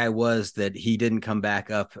luckier that guy was that he didn't come back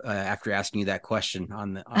up after asking you that question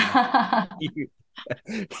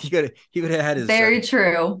he would have had his very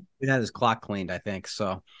true. He had his clock cleaned, I think.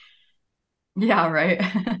 So yeah, right.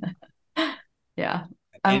 yeah.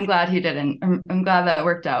 I'm glad he didn't. I'm glad that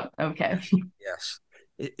worked out. Okay. Yes.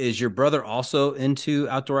 Is your brother also into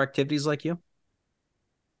outdoor activities like you?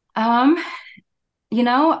 Um,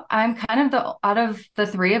 I'm kind of out of the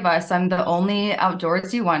three of us, I'm the only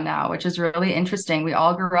outdoorsy one now, which is really interesting. We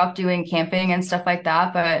all grew up doing camping and stuff like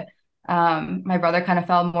that, but my brother kind of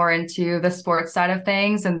fell more into the sports side of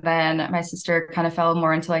things, and then my sister kind of fell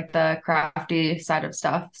more into like the crafty side of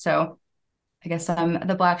stuff. So I guess I'm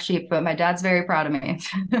the black sheep, but my dad's very proud of me.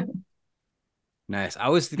 Nice. I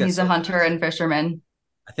always think he's a hunter and fisherman.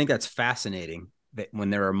 I think that's fascinating that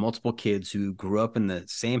when there are multiple kids who grew up in the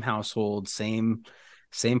same household, same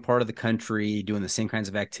part of the country, doing the same kinds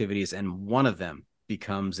of activities, and one of them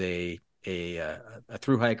becomes a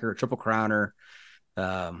thru hiker, a triple crowner,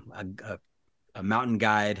 a mountain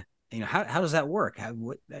guide. How does that work?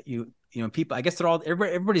 People, I guess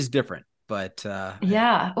everybody's different. But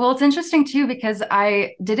yeah, well, it's interesting too, because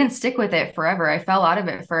I didn't stick with it forever. I fell out of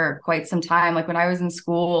it for quite some time. Like when I was in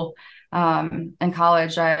school, in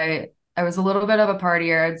college, I was a little bit of a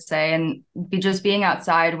partier, I'd say, and just being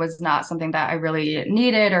outside was not something that I really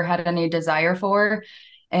needed or had any desire for.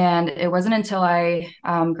 And it wasn't until I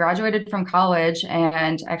graduated from college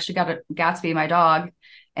and actually got Gatsby, my dog.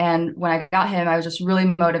 And when I got him, I was just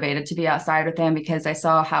really motivated to be outside with him because I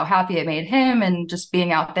saw how happy it made him, and just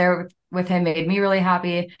being out there with him made me really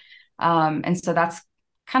happy. And so that's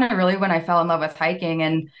kind of really when I fell in love with hiking.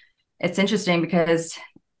 And it's interesting because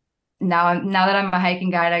now that I'm a hiking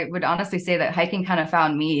guide, I would honestly say that hiking kind of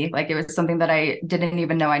found me. Like it was something that I didn't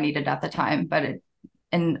even know I needed at the time, but it,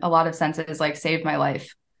 in a lot of senses, like saved my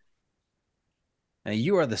life. Now,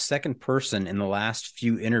 you are the second person in the last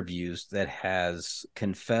few interviews that has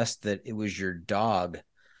confessed that it was your dog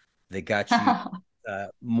that got you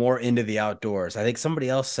more into the outdoors. I think somebody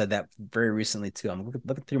else said that very recently too. I'm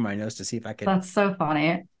looking through my notes to see if I can. That's so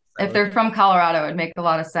funny. If they're from Colorado, it would make a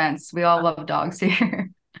lot of sense. We all love dogs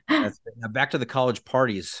here. Now back to the college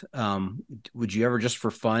parties. Would you ever, just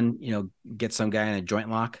for fun, get some guy in a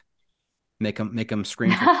joint lock, make him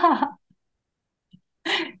scream?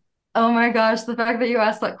 Oh my gosh, the fact that you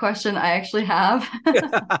asked that question, I actually have.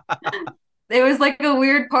 It was like a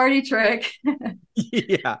weird party trick.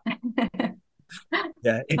 Yeah.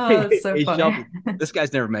 Yeah. Oh, it's so funny. Shelby, this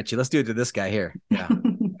guy's never met you. Let's do it to this guy here. Yeah.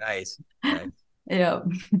 Nice. Yeah.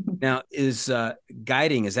 Now, is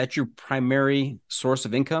guiding, is that your primary source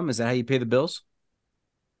of income? Is that how you pay the bills?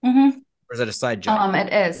 Mm-hmm. Or is that a side job?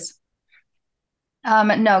 It is.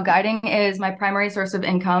 No, guiding is my primary source of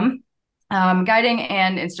income. Guiding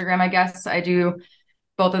and Instagram, I guess. I do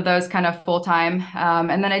both of those kind of full time.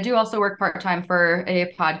 And then I do also work part time for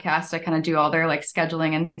a podcast. I kind of do all their like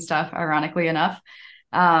scheduling and stuff, ironically enough.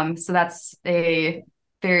 So that's a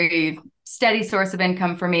very steady source of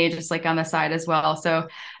income for me, just like on the side as well. So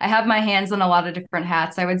I have my hands on a lot of different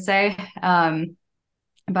hats, I would say.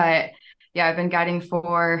 But yeah, I've been guiding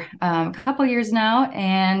for a couple years now,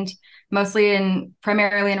 and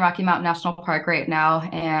primarily in Rocky Mountain National Park right now.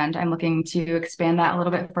 And I'm looking to expand that a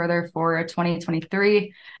little bit further for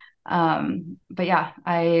 2023. But yeah,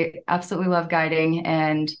 I absolutely love guiding.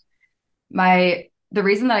 And the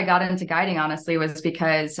reason that I got into guiding, honestly, was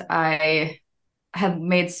because I have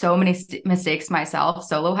made so many mistakes myself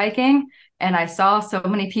solo hiking. And I saw so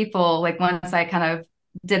many people, like once I kind of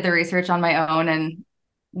did the research on my own and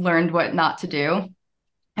learned what not to do,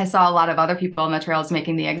 I saw a lot of other people on the trails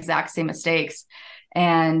making the exact same mistakes.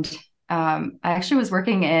 And I actually was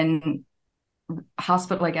working in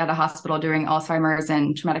hospital, like at a hospital, doing Alzheimer's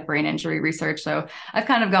and traumatic brain injury research. So I've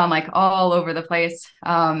kind of gone like all over the place.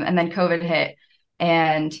 And then COVID hit,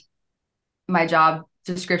 and my job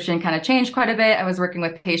description kind of changed quite a bit. I was working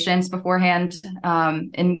with patients beforehand.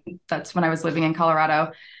 And that's when I was living in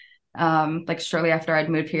Colorado. Like shortly after I'd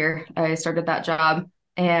moved here, I started that job.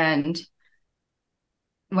 And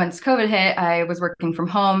once COVID hit, I was working from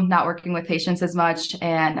home, not working with patients as much.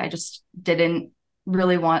 And I just didn't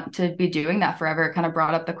really want to be doing that forever. It kind of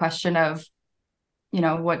brought up the question of,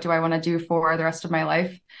 what do I want to do for the rest of my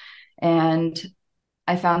life? And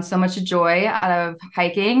I found so much joy out of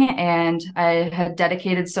hiking, and I had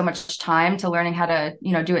dedicated so much time to learning how to,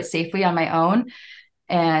 do it safely on my own,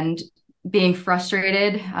 and being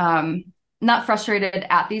frustrated, not frustrated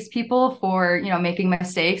at these people for, making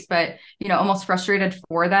mistakes, but, almost frustrated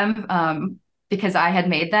for them, because I had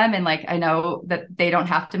made them. And like, I know that they don't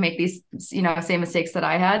have to make these, same mistakes that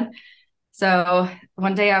I had. So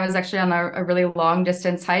one day I was actually on a really long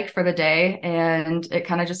distance hike for the day, and it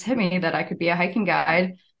kind of just hit me that I could be a hiking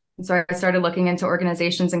guide. And so I started looking into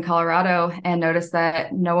organizations in Colorado and noticed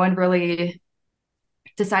that no one really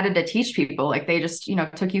decided to teach people. Like they just,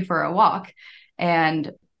 took you for a walk. And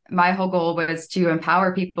my whole goal was to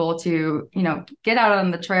empower people to, get out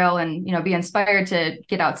on the trail and, be inspired to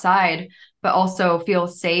get outside, but also feel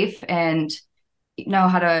safe and know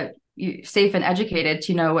how to safe and educated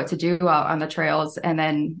to know what to do out on the trails, and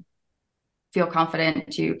then feel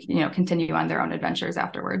confident to, continue on their own adventures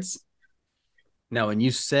afterwards. Now, when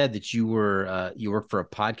you said that you work for a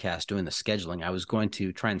podcast doing the scheduling, I was going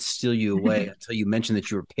to try and steal you away until you mentioned that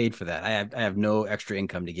you were paid for that. I have no extra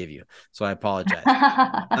income to give you, so I apologize.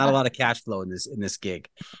 Not a lot of cash flow in this gig.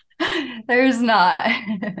 There's not.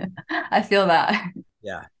 I feel that.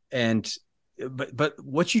 Yeah, and but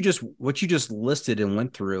what you just listed and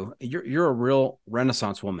went through, you're a real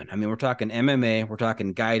Renaissance woman. I mean, we're talking MMA, we're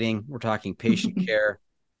talking guiding, we're talking patient care,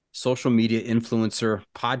 social media influencer,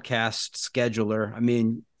 podcast scheduler. I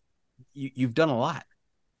mean, you've done a lot.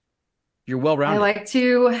 You're well-rounded. I like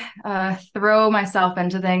to throw myself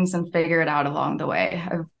into things and figure it out along the way.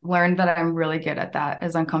 I've learned that I'm really good at that,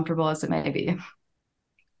 as uncomfortable as it may be.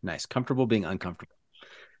 Nice. Comfortable being uncomfortable.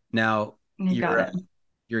 Now, when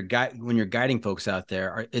you're guiding folks out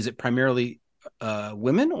there, is it primarily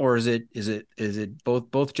women, or is it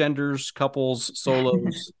both genders, couples,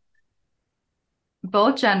 solos?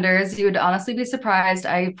 Both genders. You would honestly be surprised.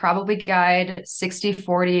 I probably guide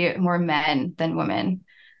 60-40 more men than women.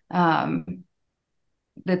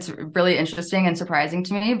 That's really interesting and surprising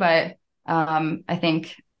to me, but I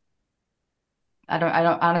think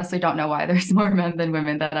I honestly don't know why there's more men than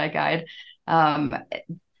women that I guide.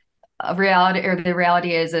 The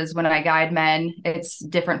reality is when I guide men, it's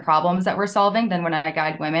different problems that we're solving than when I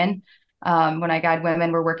guide women. When I guide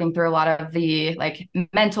women, we're working through a lot of the like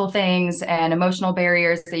mental things and emotional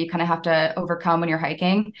barriers that you kind of have to overcome when you're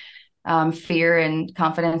hiking, fear and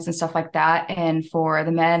confidence and stuff like that. And for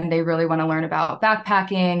the men, they really want to learn about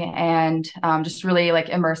backpacking and just really like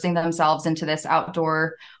immersing themselves into this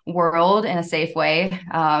outdoor world in a safe way.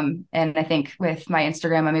 And I think with my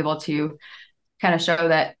Instagram, I'm able to kind of show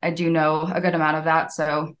that I do know a good amount of that.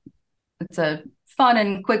 So it's a fun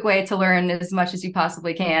and quick way to learn as much as you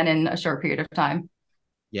possibly can in a short period of time.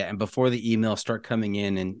 Yeah. And before the emails start coming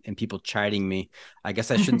in and people chiding me, I guess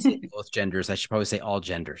I shouldn't say both genders. I should probably say all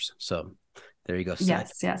genders. So there you go.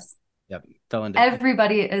 Yes. Yep.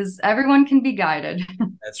 Everyone can be guided.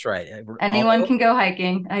 That's right. Anyone can go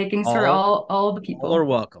hiking. Hiking's for all the people. All are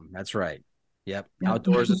welcome. That's right. Yep.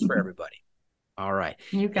 Outdoors is for everybody. All right.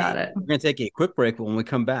 You got it. We're going to take a quick break. But when we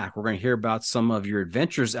come back, we're going to hear about some of your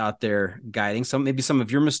adventures out there guiding, maybe some of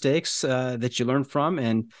your mistakes that you learned from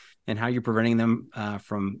and how you're preventing them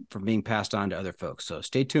from being passed on to other folks. So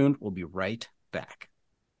stay tuned. We'll be right back.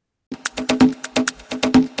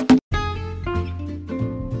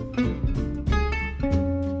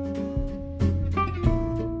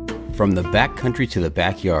 From the backcountry to the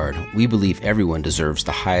backyard, we believe everyone deserves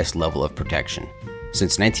the highest level of protection.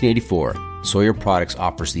 Since 1984, Sawyer Products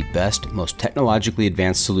offers the best, most technologically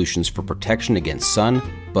advanced solutions for protection against sun,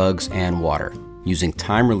 bugs, and water, using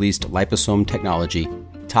time-released liposome technology,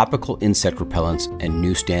 topical insect repellents, and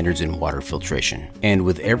new standards in water filtration. And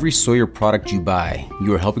with every Sawyer product you buy,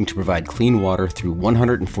 you are helping to provide clean water through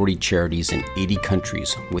 140 charities in 80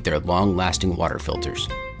 countries with their long-lasting water filters.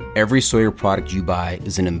 Every Sawyer product you buy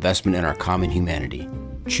is an investment in our common humanity.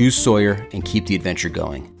 Choose Sawyer and keep the adventure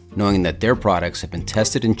going, knowing that their products have been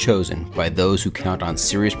tested and chosen by those who count on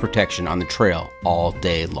serious protection on the trail all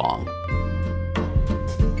day long.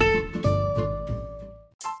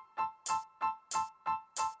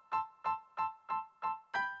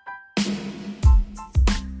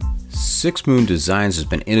 Six Moon Designs has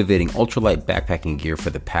been innovating ultralight backpacking gear for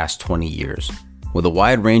the past 20 years. With a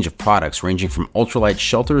wide range of products ranging from ultralight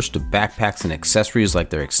shelters to backpacks and accessories like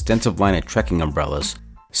their extensive line of trekking umbrellas,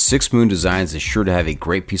 Six Moon Designs is sure to have a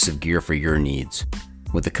great piece of gear for your needs.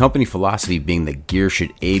 With the company philosophy being that gear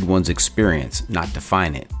should aid one's experience, not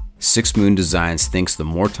define it, Six Moon Designs thinks the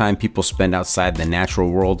more time people spend outside the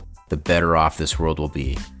natural world, the better off this world will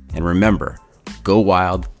be. And remember, go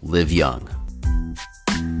wild, live young.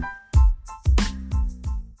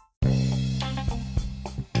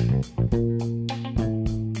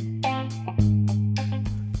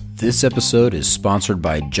 This episode is sponsored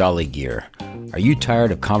by Jolly Gear. Are you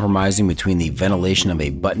tired of compromising between the ventilation of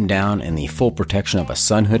a button-down and the full protection of a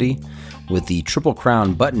sun hoodie? With the Triple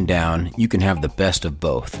Crown button-down, you can have the best of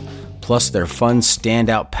both. Plus, their fun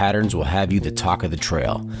standout patterns will have you the talk of the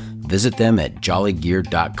trail. Visit them at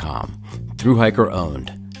jollygear.com. Thru hiker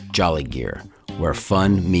owned. Jolly Gear, where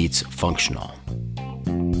fun meets functional.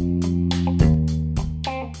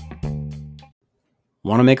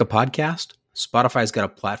 Want to make a podcast? Spotify's got a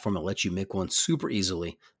platform that lets you make one super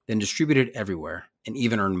easily, then distribute it everywhere, and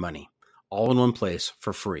even earn money, all in one place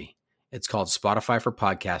for free. It's called Spotify for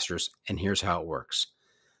Podcasters, and here's how it works.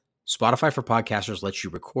 Spotify for Podcasters lets you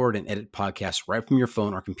record and edit podcasts right from your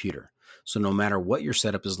phone or computer. So no matter what your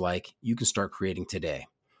setup is like, you can start creating today.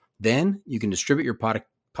 Then you can distribute your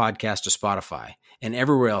podcast to Spotify and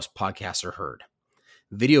everywhere else podcasts are heard.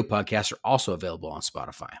 Video podcasts are also available on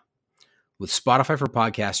Spotify. With Spotify for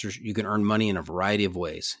Podcasters, you can earn money in a variety of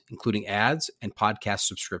ways, including ads and podcast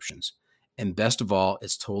subscriptions. And best of all,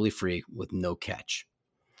 it's totally free with no catch.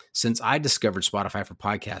 Since I discovered Spotify for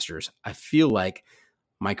Podcasters, I feel like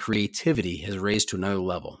my creativity has raised to another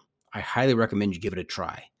level. I highly recommend you give it a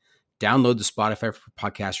try. Download the Spotify for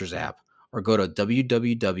Podcasters app or go to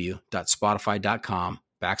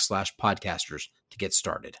www.spotify.com/podcasters to get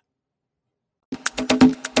started.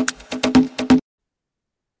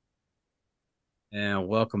 And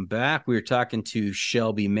welcome back. We were talking to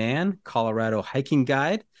Shelby Mann, Colorado hiking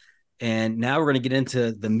guide. And now we're going to get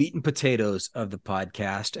into the meat and potatoes of the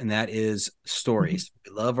podcast, and that is stories.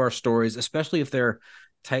 We love our stories, especially if they're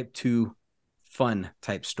type 2 fun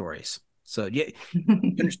type stories. So, yeah,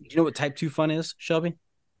 you know what type 2 fun is, Shelby?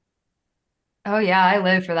 Oh, yeah, I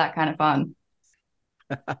live for that kind of fun.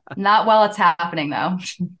 Not while it's happening, though.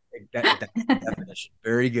 That's the definition.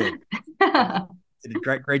 Very good. Did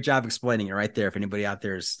a great job explaining it right there. If anybody out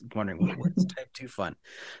there is wondering what's type 2 fun.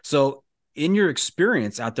 So in your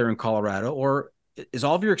experience out there in Colorado, or is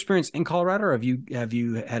all of your experience in Colorado, or have you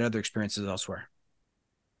had other experiences elsewhere?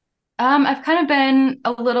 I've kind of been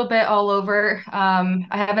a little bit all over. I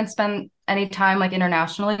haven't spent any time like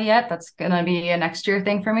internationally yet. That's going to be a next year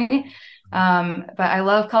thing for me. But I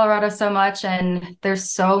love Colorado so much, and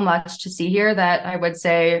there's so much to see here that I would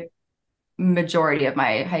say majority of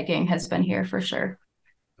my hiking has been here for sure.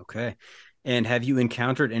 Okay. And have you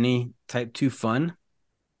encountered any type 2 fun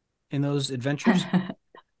in those adventures?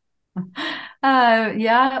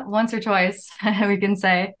 Yeah, once or twice, we can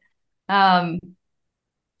say. Gosh,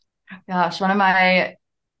 one of my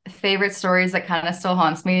favorite stories that kind of still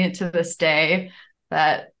haunts me to this day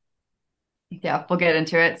we'll get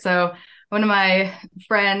into it. So one of my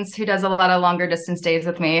friends who does a lot of longer distance days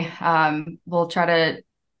with me, will try to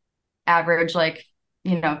average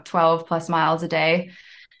 12 plus miles a day.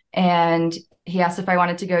 And he asked if I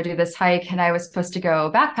wanted to go do this hike, and I was supposed to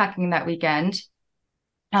go backpacking that weekend.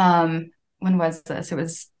 When was this? It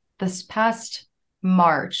was this past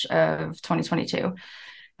March of 2022.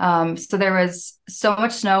 So there was so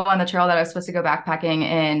much snow on the trail that I was supposed to go backpacking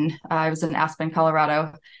in. I was in Aspen,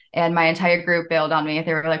 Colorado, and my entire group bailed on me.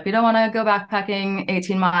 They were like, we don't want to go backpacking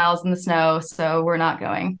 18 miles in the snow, so we're not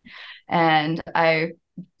going. And I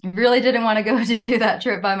really didn't want to go to do that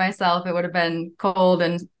trip by myself. It would have been cold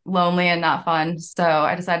and lonely and not fun. So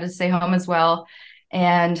I decided to stay home as well.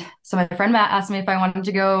 And so my friend Matt asked me if I wanted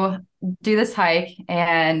to go do this hike.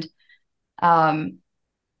 And the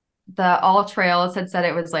All Trails had said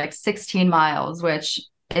it was like 16 miles, which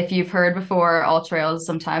if you've heard before, All Trails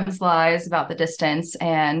sometimes lies about the distance,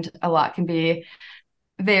 and a lot can be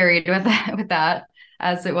varied with that,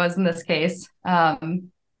 as it was in this case. So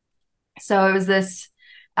it was this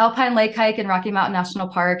Alpine Lake hike in Rocky Mountain National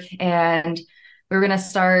Park, and we were going to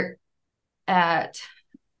start at,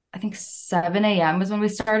 I think 7 a.m. was when we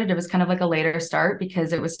started. It was kind of like a later start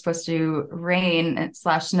because it was supposed to rain and /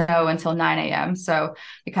 snow until 9 a.m. So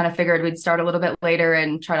we kind of figured we'd start a little bit later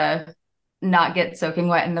and try to not get soaking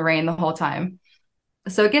wet in the rain the whole time.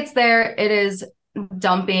 So it gets there, it is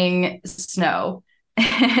dumping snow.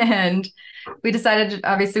 And we just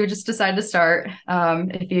decided to start.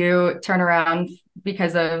 If you turn around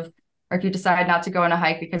or if you decide not to go on a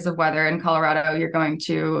hike because of weather in Colorado, you're going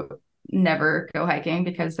to never go hiking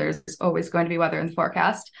because there's always going to be weather in the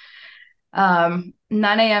forecast. 9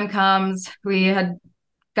 a.m. comes, we had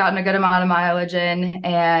gotten a good amount of mileage in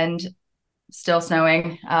and still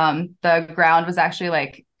snowing. The ground was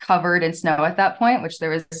actually covered in snow at that point, which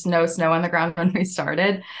there was no snow on the ground when we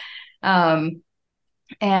started. And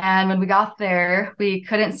when we got there, we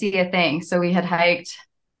couldn't see a thing. So we had hiked,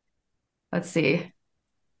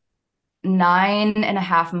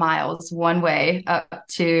 9.5 miles one way up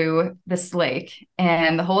to this lake.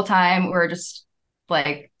 And the whole time we're just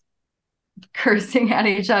cursing at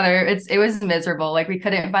each other. It was miserable. Like we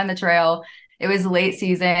couldn't find the trail. It was late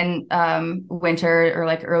season, winter or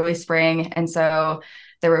like early spring. And so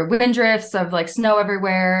there were wind drifts of like snow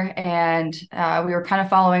everywhere. And we were kind of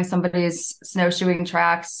following somebody's snowshoeing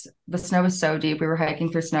tracks. The snow was so deep. We were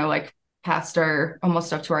hiking through snow like past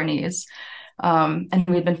almost up to our knees. And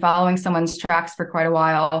we'd been following someone's tracks for quite a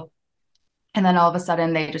while. And then all of a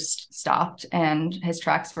sudden they just stopped and his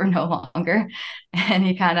tracks were no longer. And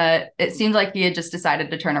it seemed like he had just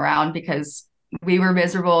decided to turn around because we were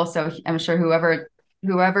miserable. So I'm sure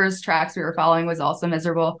whoever's tracks we were following was also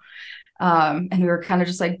miserable. And we were kind of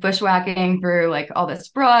just like bushwhacking through like all this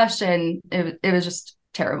brush, and it was just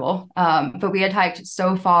terrible. But we had hiked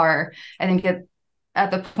so far. I think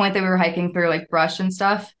at the point that we were hiking through like brush and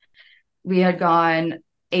stuff, we had gone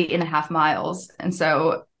 8.5 miles. And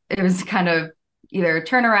so it was kind of either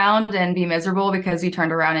turn around and be miserable because we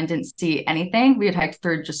turned around and didn't see anything. We had hiked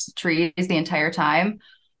through just trees the entire time,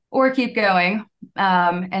 or keep going.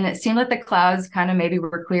 And it seemed like the clouds kind of maybe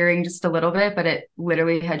were clearing just a little bit, but it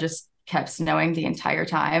literally had just kept snowing the entire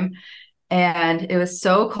time. And it was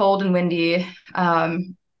so cold and windy.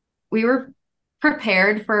 We were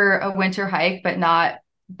prepared for a winter hike, but not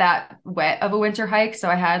that wet of a winter hike. So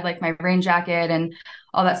I had like my rain jacket and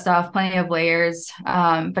all that stuff, plenty of layers.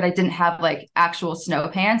 But I didn't have like actual snow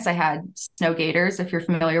pants. I had snow gaiters, if you're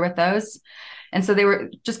familiar with those. And so they were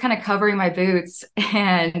just kind of covering my boots,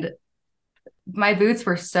 and my boots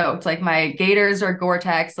were soaked. Like my gaiters are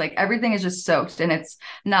Gore-Tex, like everything is just soaked. And it's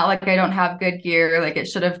not like I don't have good gear. Like it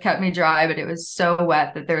should have kept me dry, but it was so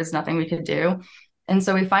wet that there was nothing we could do. And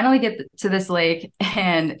so we finally get to this lake,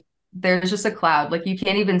 and there's just a cloud. Like you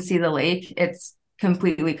can't even see the lake. It's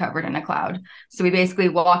completely covered in a cloud. So we basically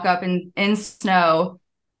walk up in snow,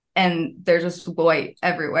 and there's just white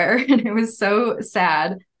everywhere. And it was so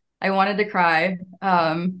sad. I wanted to cry.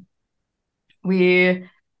 We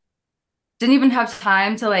didn't even have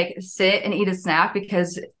time to like sit and eat a snack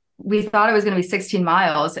because we thought it was going to be 16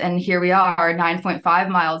 miles. And here we are 9.5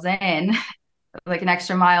 miles in, like an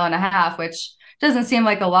extra mile and a half, which doesn't seem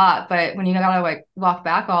like a lot, but when you gotta like walk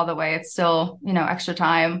back all the way, it's still, extra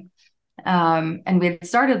time. And we had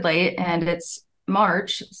started late, and it's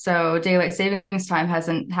March, so daylight savings time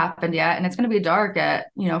hasn't happened yet, and it's going to be dark at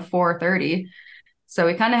 4:30. So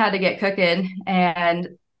we kind of had to get cooking, and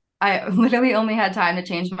I literally only had time to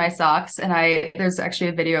change my socks. And there's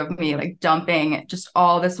actually a video of me like dumping just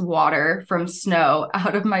all this water from snow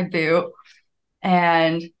out of my boot.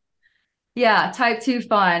 And yeah, type 2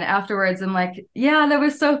 fun afterwards. I'm like, yeah, that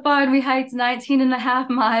was so fun. We hiked 19.5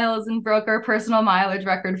 miles and broke our personal mileage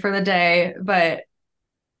record for the day, but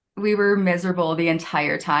we were miserable the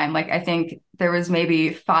entire time. Like I think there was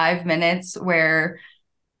maybe 5 minutes where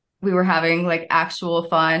we were having like actual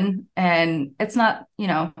fun, and it's not,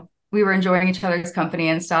 we were enjoying each other's company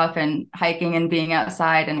and stuff and hiking and being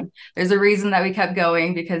outside. And there's a reason that we kept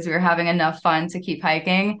going, because we were having enough fun to keep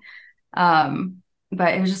hiking.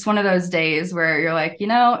 But it was just one of those days where you're like,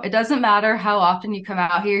 it doesn't matter how often you come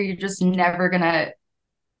out here, you're never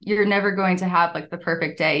going to have like the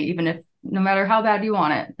perfect day, even if no matter how bad you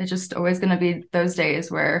want it. It's just always going to be those days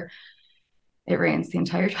where it rains the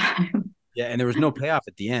entire time. Yeah, and there was no payoff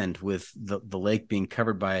at the end with the lake being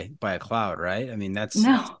covered by a cloud, right? I mean, that's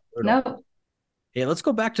no. Yeah, let's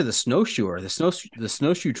go back to the snowshoer, the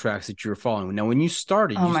snowshoe tracks that you were following. Now, when you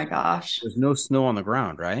started, oh my gosh, there's no snow on the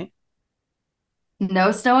ground, right?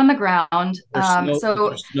 No snow on the ground.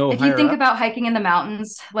 So if you think up? about hiking in the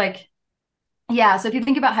mountains, so if you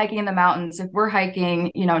think about hiking in the mountains, if we're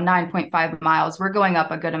hiking, 9.5 miles, we're going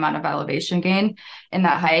up a good amount of elevation gain in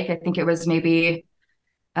that hike. I think it was maybe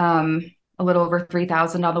a little over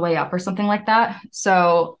 3,000 all the way up or something like that.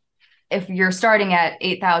 So if you're starting at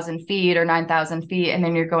 8,000 feet or 9,000 feet, and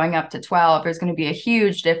then you're going up to 12, there's going to be a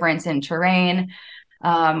huge difference in terrain.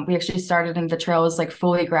 We actually started in the trail was like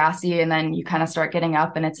fully grassy, and then you kind of start getting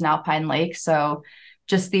up and it's an alpine lake. So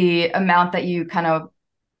just the amount that you kind of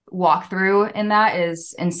walk through in that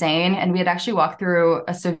is insane. And we had actually walked through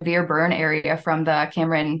a severe burn area from the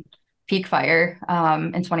Cameron Peak fire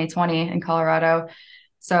in 2020 in Colorado.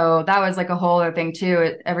 So that was like a whole other thing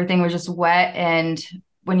too. Everything was just wet. And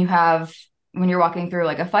when you're walking through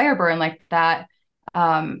like a fire burn like that,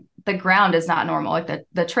 the ground is not normal. Like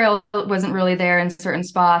the trail wasn't really there in certain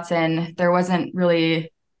spots, and there wasn't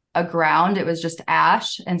really a ground. It was just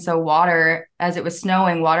ash. And so water, as it was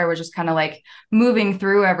snowing, water was just kind of like moving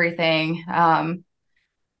through everything.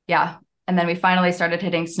 Yeah. And then we finally started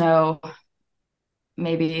hitting snow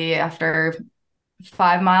maybe after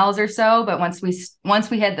 5 miles or so. But once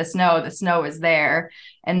we hit the snow was there.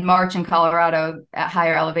 And March in Colorado at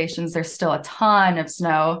higher elevations, there's still a ton of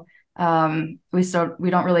snow. We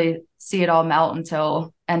don't really see it all melt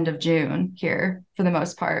until end of June here for the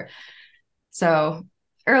most part. So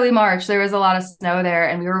early March, there was a lot of snow there,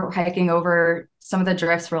 and we were hiking over some of the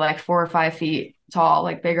drifts were like 4 or 5 feet tall,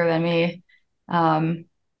 like bigger than me,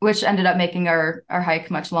 which ended up making our hike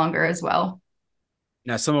much longer as well.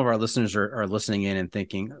 Now, some of our listeners are listening in and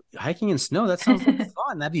thinking, hiking in snow, that sounds like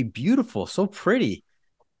fun. That'd be beautiful, so pretty.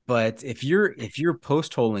 But if you're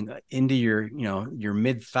post holing into your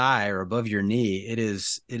mid thigh or above your knee, it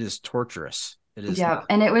is torturous. It is. Yeah,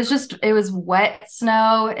 and it was wet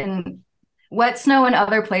snow in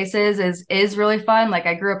other places is really fun. Like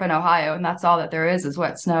I grew up in Ohio, and that's all that there is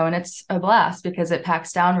wet snow, and it's a blast because it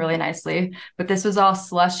packs down really nicely. But this was all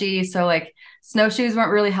slushy, so like snowshoes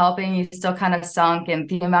weren't really helping. You still kind of sunk, and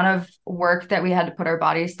the amount of work that we had to put our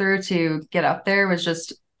bodies through to get up there was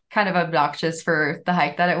just kind of obnoxious for the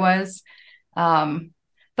hike that it was.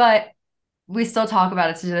 But we still talk about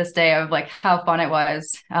it to this day of like how fun it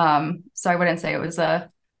was. So I wouldn't say it was a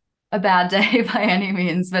bad day by any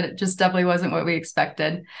means, but it just definitely wasn't what we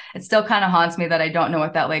expected. It still kind of haunts me that I don't know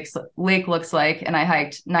what that lake looks like. And I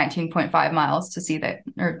hiked 19.5 miles to see that,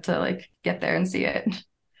 or to like get there and see it.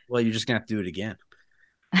 Well, you're just gonna have to do it again.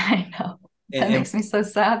 I know. That makes me so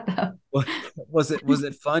sad though. Was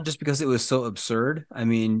it fun just because it was so absurd? I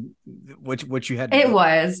mean, what you had to It go-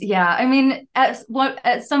 was, yeah. I mean, at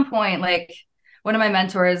some point, like one of my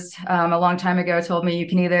mentors a long time ago told me you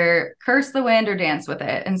can either curse the wind or dance with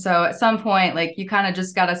it. And so at some point, like you kind of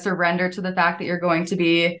just got to surrender to the fact that you're going to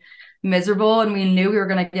be miserable. And we knew we were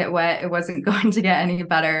going to get wet. It wasn't going to get any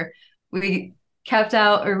better. We held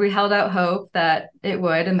out hope that it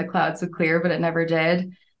would and the clouds would clear, but it never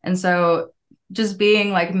did. And so just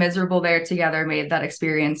being like miserable there together made that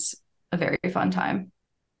experience a very fun time.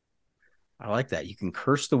 I like that. You can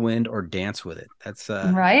curse the wind or dance with it. That's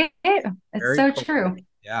right. It's so cool. True.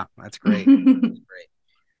 Yeah, that's great. That's great.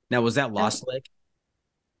 Now, was that Lost Lake?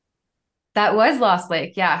 That was Lost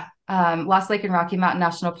Lake. Yeah. Lost Lake in Rocky Mountain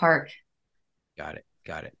National Park. Got it.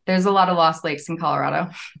 There's a lot of Lost Lakes in Colorado.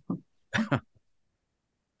 I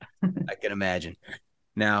can imagine.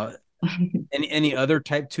 Now, any other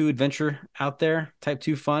type 2 adventure out there? Type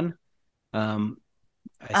 2 fun? I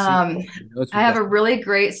have a really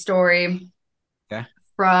great story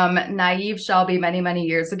from naive Shelby many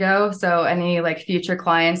years ago. So any like future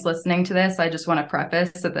clients listening to this, I just want to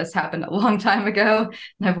preface that this happened a long time ago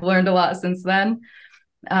and I've learned a lot since then.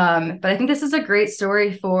 But I think this is a great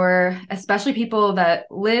story for especially people that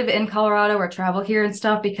live in Colorado or travel here and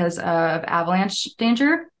stuff because of avalanche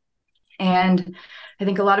danger. And I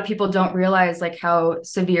think a lot of people don't realize like how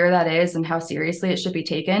severe that is and how seriously it should be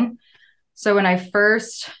taken. So when I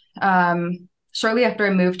first, shortly after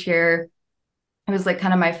I moved here, it was like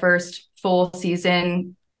kind of my first full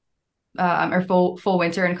season or full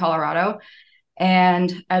winter in Colorado.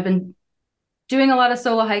 And I've been doing a lot of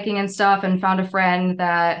solo hiking and stuff and found a friend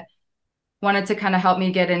that wanted to kind of help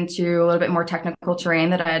me get into a little bit more technical terrain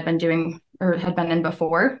that I had been doing or had been in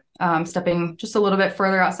before, stepping just a little bit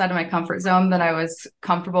further outside of my comfort zone than I was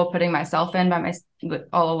comfortable putting myself in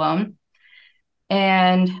all alone.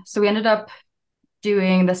 And so we ended up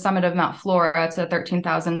doing the summit of Mount Flora. It's a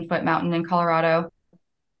 13,000 foot mountain in Colorado.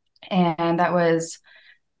 And that was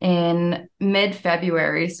in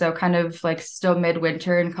mid-February. So kind of like still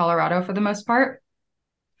midwinter in Colorado for the most part.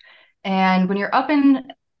 And when you're up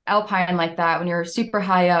in Alpine like that, when you're super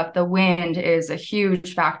high up, the wind is a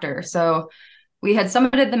huge factor. So we had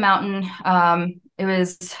summited the mountain. It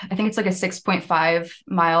was, I think it's like a 6.5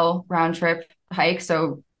 mile round trip hike.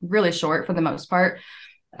 So really short for the most part.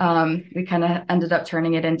 We kind of ended up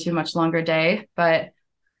turning it into a much longer day, but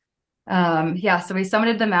so we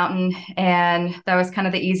summited the mountain and that was kind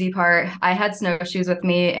of the easy part. I had snowshoes with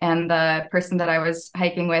me and the person that I was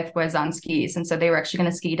hiking with was on skis. And so they were actually going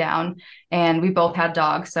to ski down and we both had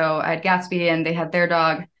dogs. So I had Gatsby and they had their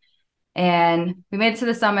dog and we made it to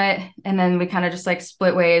the summit and then we kind of just like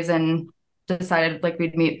split ways and decided like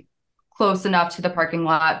we'd meet close enough to the parking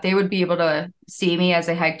lot. They would be able to see me as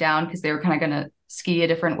I hiked down because they were kind of going to ski a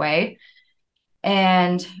different way.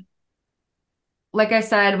 And like I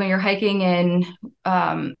said, when you're hiking in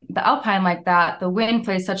the Alpine like that, the wind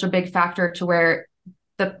plays such a big factor to where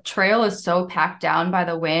the trail is so packed down by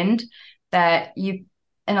the wind that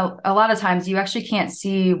a lot of times you actually can't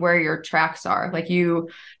see where your tracks are. Like you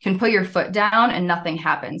can put your foot down and nothing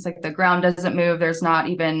happens. Like the ground doesn't move. There's not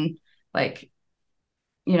even like,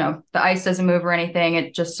 the ice doesn't move or anything.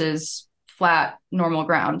 It just is flat, normal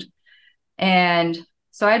ground. And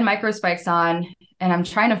so I had micro spikes on and I'm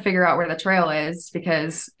trying to figure out where the trail is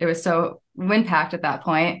because it was so wind packed at that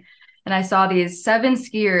point. And I saw these 7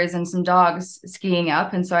 skiers and some dogs skiing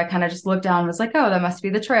up. And so I kind of just looked down and was like, oh, that must be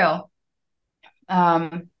the trail.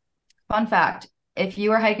 Fun fact, if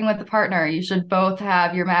you are hiking with a partner, you should both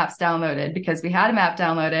have your maps downloaded, because we had a map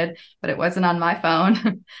downloaded, but it wasn't on my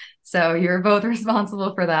phone. So you're both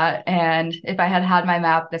responsible for that. And if I had had my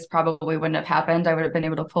map, this probably wouldn't have happened. I would have been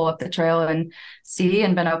able to pull up the trail and see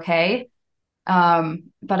and been okay.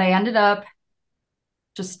 But I ended up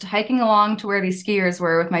just hiking along to where these skiers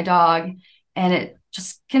were with my dog, and it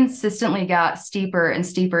just consistently got steeper and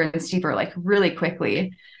steeper and steeper, like really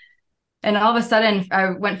quickly. And all of a sudden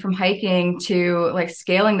I went from hiking to like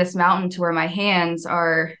scaling this mountain to where my hands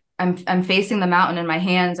are, I'm facing the mountain and my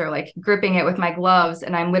hands are like gripping it with my gloves,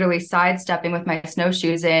 and I'm literally sidestepping with my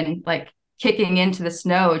snowshoes in, like kicking into the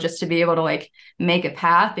snow just to be able to like make a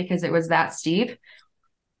path because it was that steep.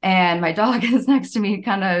 And my dog is next to me,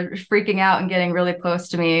 kind of freaking out and getting really close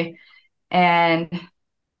to me. And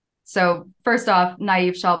so first off,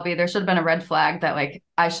 naive Shelby, there should have been a red flag that like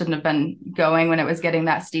I shouldn't have been going when it was getting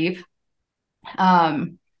that steep.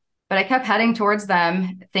 But I kept heading towards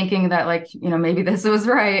them thinking that like, maybe this was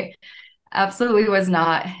right. Absolutely was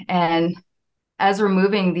not. And as we're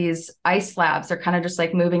moving, these ice slabs, they're kind of just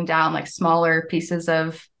like moving down like smaller pieces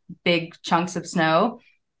of big chunks of snow.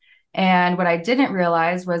 And what I didn't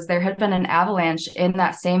realize was there had been an avalanche in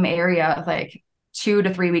that same area like 2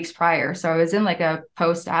 to 3 weeks prior. So I was in like a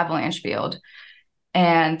post avalanche field.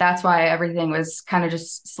 And that's why everything was kind of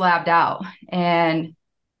just slabbed out. And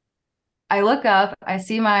I look up, I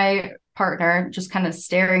see my partner just kind of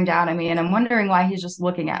staring down at me, and I'm wondering why he's just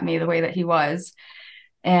looking at me the way that he was.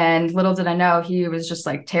 And little did I know, he was just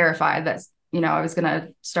like terrified that, I was going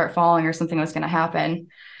to start falling or something was going to happen.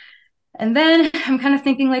 And then I'm kind of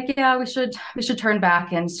thinking like, yeah, we should turn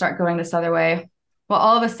back and start going this other way. Well,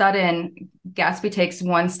 all of a sudden, Gatsby takes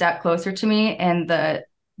one step closer to me, and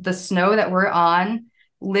the snow that we're on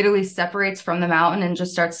literally separates from the mountain and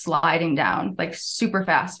just starts sliding down like super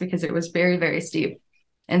fast because it was very, very steep.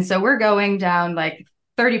 And so we're going down like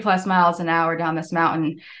 30 plus miles an hour down this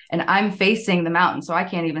mountain, and I'm facing the mountain, so I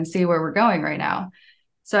can't even see where we're going right now.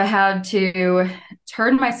 So I had to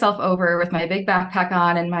turn myself over with my big backpack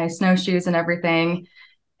on and my snowshoes and everything.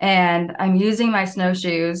 And I'm using my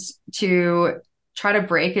snowshoes to try to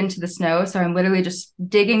break into the snow. So I'm literally just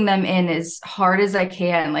digging them in as hard as I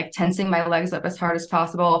can, like tensing my legs up as hard as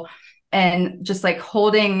possible, and just like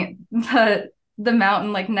holding the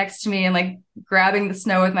mountain like next to me and like grabbing the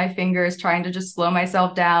snow with my fingers, trying to just slow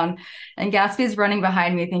myself down. And Gatsby's running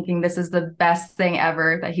behind me thinking this is the best thing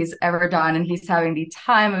ever that he's ever done, and he's having the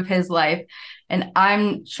time of his life. And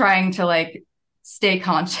I'm trying to like stay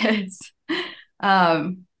conscious.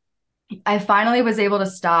 I finally was able to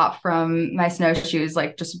stop from my snowshoes,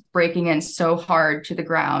 like just breaking in so hard to the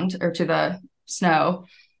ground or to the snow.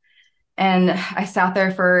 And I sat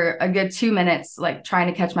there for a good 2 minutes, like trying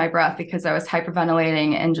to catch my breath because I was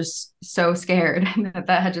hyperventilating and just so scared that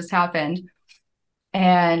had just happened.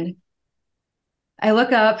 And I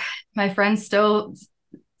look up, my friend's still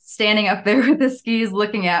standing up there with the skis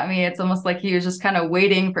looking at me. It's almost like he was just kind of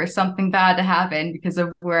waiting for something bad to happen because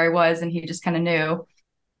of where I was, and he just kind of knew.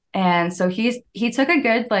 And so he took a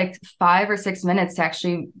good like 5 or 6 minutes to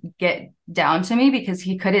actually get down to me because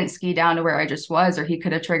he couldn't ski down to where I just was, or he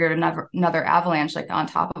could have triggered another avalanche like on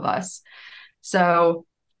top of us. So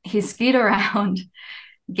he skied around,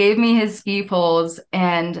 gave me his ski poles,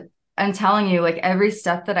 and I'm telling you, like every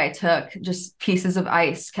step that I took, just pieces of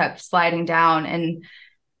ice kept sliding down. And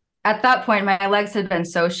at that point, my legs had been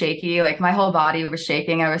so shaky, like my whole body was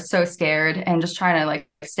shaking. I was so scared and just trying to like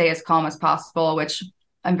stay as calm as possible, which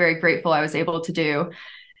I'm very grateful I was able to do.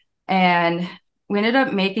 And we ended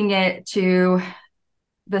up making it to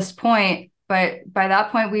this point, but by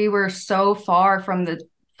that point we were so far from the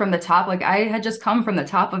top. Like I had just come from the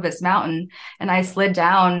top of this mountain and I slid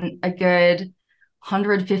down a good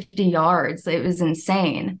 150 yards. It was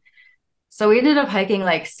insane. So we ended up hiking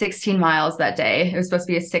like 16 miles that day. It was supposed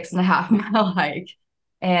to be a 6.5 mile hike.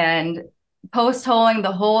 And post-holing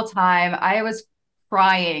the whole time, I was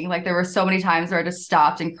crying. Like there were so many times where I just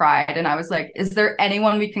stopped and cried. And I was like, is there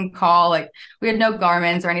anyone we can call? Like we had no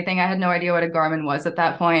Garmin's or anything. I had no idea what a Garmin was at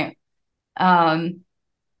that point. And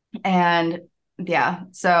yeah,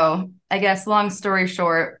 so I guess long story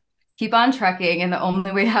short, keep on trekking. And the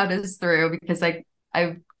only way out is through, because like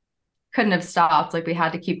I couldn't have stopped. Like we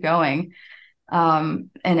had to keep going. And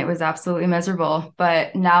it was absolutely miserable.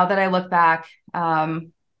 But now that I look back, I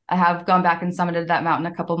have gone back and summited that mountain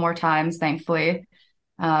a couple more times, thankfully.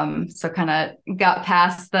 So kind of got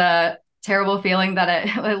past the terrible feeling that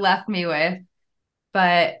it left me with.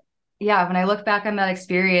 But yeah, when I look back on that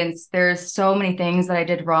experience, there's so many things that I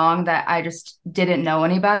did wrong that I just didn't know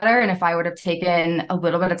any better. And if I would have taken a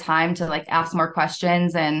little bit of time to like ask more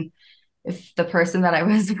questions, and if the person that I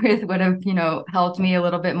was with would have, helped me a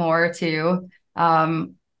little bit more too,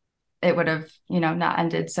 it would have, not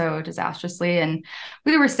ended so disastrously. And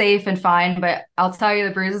we were safe and fine. But I'll tell you,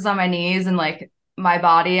 the bruises on my knees and like my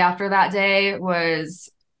body after that day was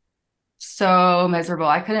so miserable.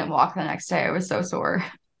 I couldn't walk the next day. I was so sore.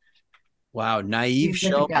 Wow. Naive Like a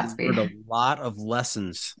Shelby learned a Gatsby. lot of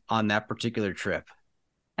lessons on that particular trip.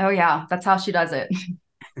 Oh yeah, that's how she does it.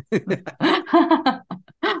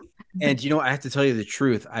 And I have to tell you the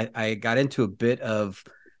truth. I got into a bit of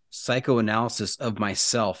psychoanalysis of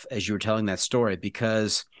myself as you were telling that story,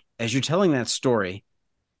 because as you're telling that story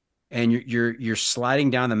and you're sliding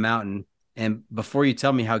down the mountain, and before you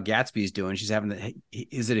tell me how Gatsby's doing, she's having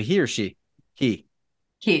is it a he or she? He.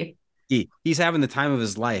 Key. He's having the time of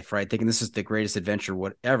his life, right? Thinking this is the greatest adventure,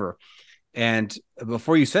 whatever. And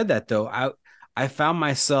before you said that, though, I found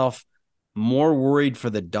myself more worried for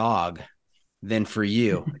the dog than for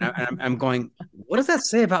you. I'm going, what does that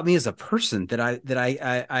say about me as a person?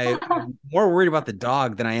 I'm more worried about the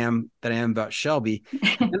dog than I am about Shelby.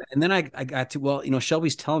 And then I got to, well,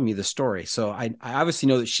 Shelby's telling me the story, so I obviously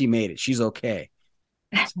know that she made it. She's okay.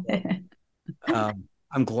 So,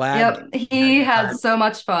 I'm glad. Yep, he had so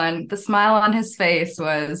much fun. The smile on his face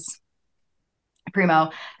was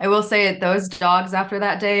primo. I will say those dogs after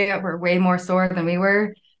that day were way more sore than we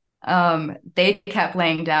were. They kept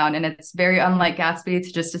laying down, and it's very unlike Gatsby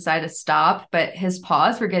to just decide to stop, but his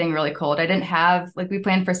paws were getting really cold. I didn't have, like, we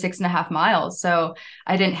planned for 6.5 miles, so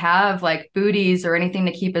I didn't have like booties or anything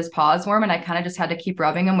to keep his paws warm, and I kind of just had to keep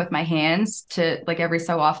rubbing him with my hands to like every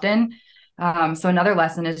so often. So another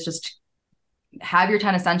lesson is just have your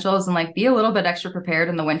 10 essentials and like be a little bit extra prepared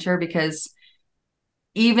in the winter, because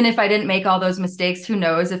even if I didn't make all those mistakes, who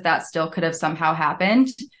knows if that still could have somehow happened.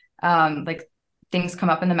 Like things come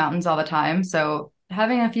up in the mountains all the time. So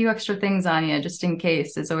having a few extra things on you just in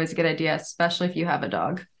case is always a good idea, especially if you have a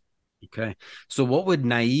dog. Okay. So what would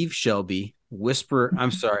naive Shelby whisper?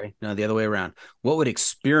 I'm sorry. No, the other way around. What would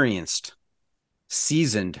experienced,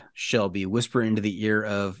 seasoned Shelby whisper into the ear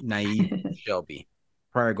of naive Shelby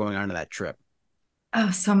prior to going on to that trip? Oh,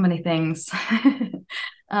 so many things.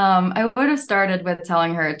 I would have started with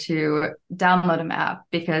telling her to download a map,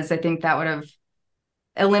 because I think that would have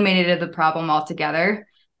eliminated the problem altogether.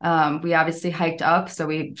 We obviously hiked up, so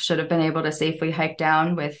we should have been able to safely hike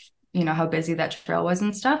down with, how busy that trail was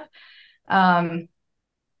and stuff.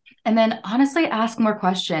 And then honestly, ask more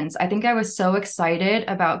questions. I think I was so excited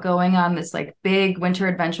about going on this like big winter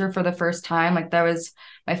adventure for the first time. Like that was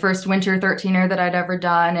my first winter 13er that I'd ever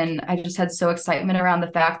done. And I just had so excitement around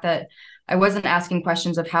the fact that I wasn't asking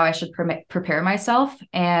questions of how I should prepare myself.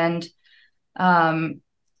 And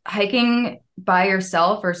hiking by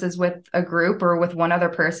yourself versus with a group or with one other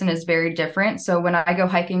person is very different. So when I go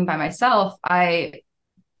hiking by myself, I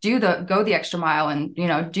go the extra mile and,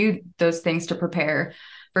 do those things to prepare,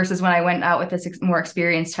 versus when I went out with this more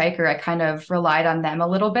experienced hiker, I kind of relied on them a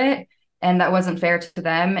little bit, and that wasn't fair to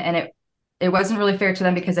them. And it wasn't really fair to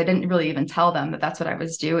them because I didn't really even tell them that that's what I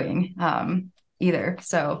was doing either.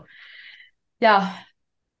 So yeah,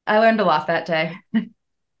 I learned a lot that day. A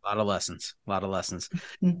lot of lessons.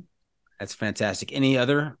 That's fantastic. Any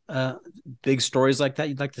other big stories like that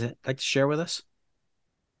you'd like to share with us?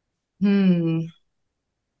 One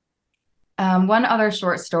other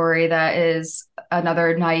short story that is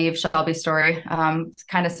another naive Shelby story, it's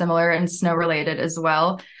kind of similar and snow related as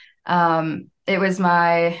well. It was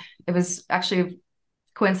actually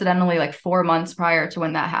coincidentally like 4 months prior to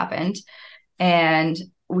when that happened. And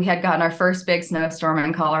we had gotten our first big snowstorm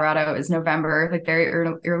in Colorado. It was November, like very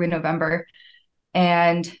early November.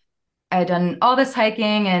 And I had done all this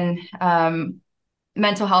hiking, and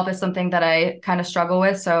mental health is something that I kind of struggle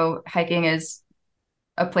with. So hiking is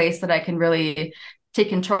a place that I can really take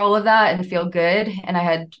control of that and feel good. And I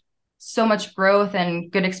had so much growth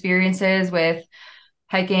and good experiences with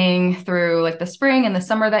hiking through like the spring and the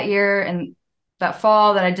summer that year and that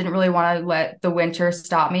fall, that I didn't really want to let the winter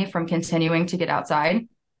stop me from continuing to get outside.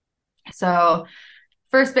 So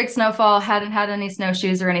first big snowfall, hadn't had any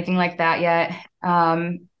snowshoes or anything like that yet.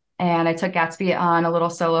 And I took Gatsby on a little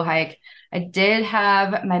solo hike. I did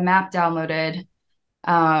have my map downloaded.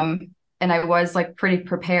 And I was like pretty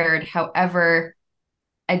prepared. However,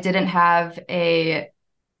 I didn't have a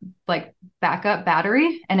like backup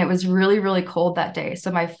battery, and it was really, really cold that day.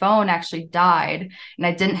 So my phone actually died, and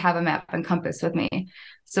I didn't have a map and compass with me.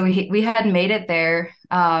 So we had made it there,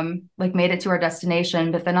 like made it to our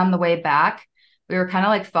destination. But then on the way back, we were kind of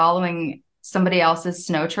like following somebody else's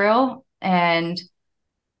snow trail. And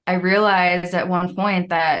I realized at one point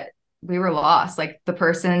that we were lost. Like the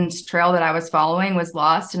person's trail that I was following was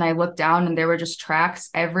lost. And I looked down and there were just tracks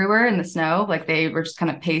everywhere in the snow. Like they were just kind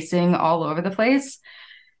of pacing all over the place,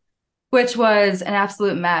 which was an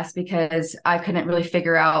absolute mess because I couldn't really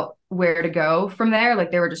figure out where to go from there. Like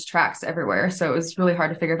there were just tracks everywhere. So it was really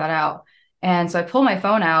hard to figure that out. And so I pulled my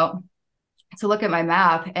phone out to look at my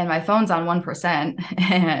map, and my phone's on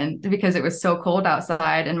 1%. And because it was so cold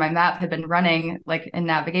outside and my map had been running like in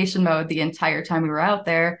navigation mode the entire time we were out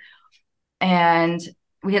there. And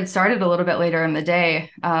we had started a little bit later in the day,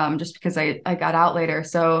 just because I got out later.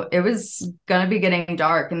 So it was going to be getting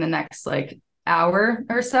dark in the next like hour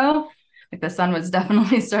or so. Like the sun was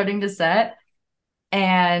definitely starting to set.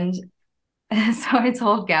 And so I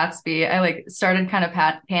told Gatsby, I like started kind of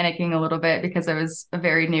panicking a little bit because I was a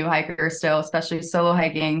very new hiker still, especially solo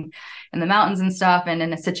hiking in the mountains and stuff. And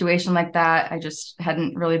in a situation like that, I just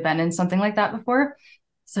hadn't really been in something like that before.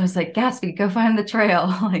 So I was like, Gatsby, go find the trail,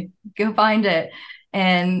 like go find it.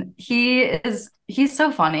 And he's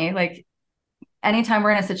so funny. Like anytime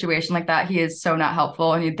we're in a situation like that, he is so not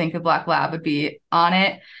helpful. And you'd think a black lab would be on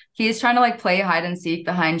it. He's trying to like play hide and seek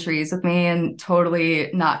behind trees with me and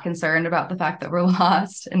totally not concerned about the fact that we're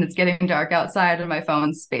lost and it's getting dark outside and my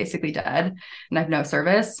phone's basically dead and I have no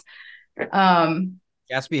service.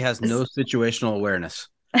 Gatsby has no situational awareness.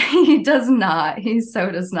 He does not. He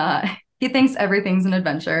so does not. He thinks everything's an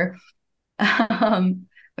adventure,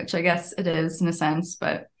 which I guess it is in a sense,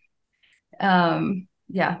 but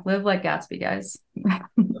yeah, live like Gatsby, guys.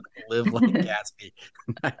 Live like Gatsby.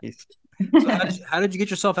 Nice. So how did you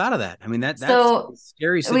get yourself out of that? I mean, that's so a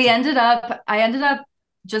scary situation. I ended up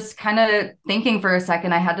just kind of thinking for a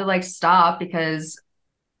second. I had to like stop because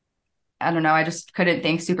I don't know, I just couldn't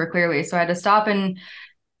think super clearly. So I had to stop and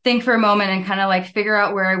think for a moment and kind of like figure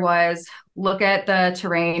out where I was, look at the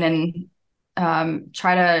terrain and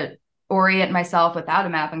try to orient myself without a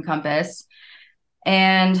map and compass.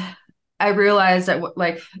 And I realized at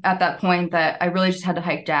that point that I really just had to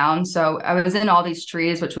hike down. So I was in all these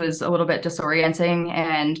trees, which was a little bit disorienting.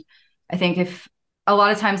 And I think if a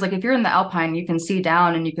lot of times, like if you're in the Alpine, you can see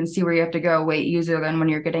down and you can see where you have to go way easier than when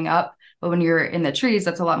you're getting up. But when you're in the trees,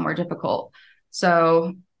 that's a lot more difficult.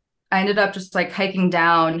 So I ended up just like hiking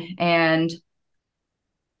down, and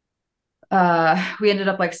we ended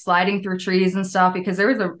up like sliding through trees and stuff because it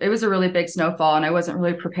was a really big snowfall and I wasn't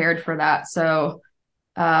really prepared for that. So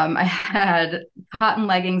I had cotton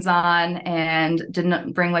leggings on and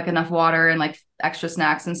didn't bring like enough water and like extra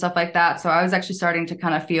snacks and stuff like that. So I was actually starting to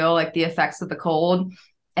kind of feel like the effects of the cold,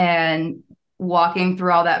 and walking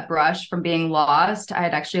through all that brush from being lost, I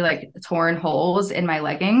had actually like torn holes in my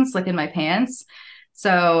leggings, like in my pants.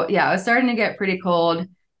 So yeah, I was starting to get pretty cold.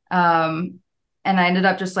 And I ended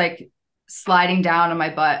up just like sliding down on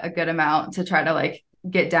my butt a good amount to try to like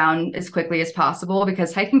get down as quickly as possible,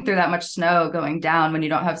 because hiking through that much snow going down when you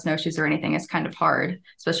don't have snowshoes or anything is kind of hard,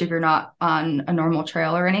 especially if you're not on a normal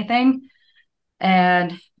trail or anything.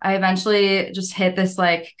 And I eventually just hit this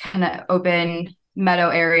like kind of open meadow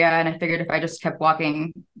area, and I figured if I just kept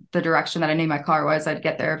walking the direction that I knew my car was, I'd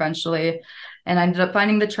get there eventually. And I ended up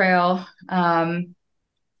finding the trail.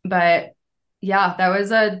 But yeah, that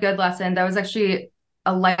was a good lesson. That was actually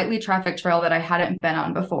a lightly trafficked trail that I hadn't been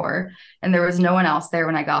on before, and there was no one else there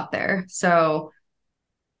when I got there. So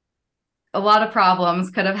a lot of problems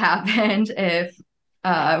could have happened if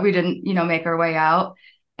we didn't, make our way out.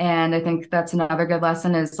 And I think that's another good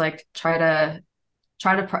lesson is like try to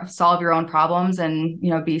solve your own problems and,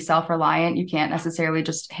 be self-reliant. You can't necessarily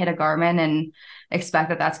just hit a Garmin and expect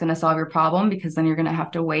that that's going to solve your problem, because then you're going to have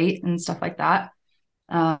to wait and stuff like that.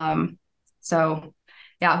 So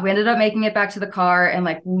yeah, we ended up making it back to the car, and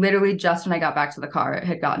like literally just when I got back to the car, it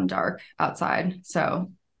had gotten dark outside.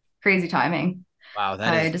 So crazy timing. Wow.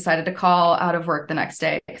 I decided to call out of work the next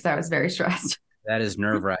day because I was very stressed. That is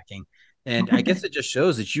nerve-wracking. And I guess it just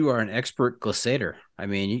shows that you are an expert glissader. I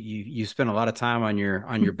mean, you spend a lot of time on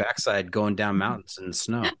your backside going down mountains in the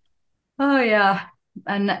snow. Oh yeah.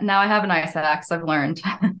 And now I have an ice axe, I've learned.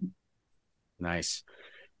 Nice.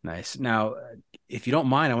 Now, if you don't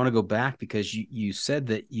mind, I want to go back because you said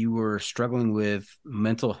that you were struggling with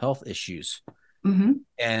mental health issues. Mm-hmm.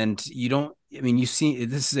 And you see,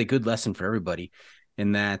 this is a good lesson for everybody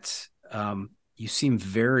in that, you seem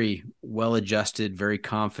very well adjusted, very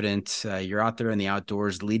confident. You're out there in the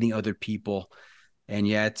outdoors leading other people, and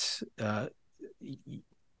yet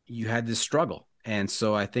you had this struggle. And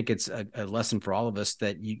so I think it's a lesson for all of us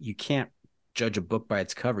that you can't judge a book by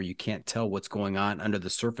its cover. You can't tell what's going on under the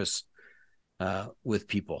surface with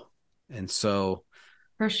people. And so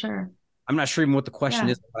For sure. I'm not sure even what the question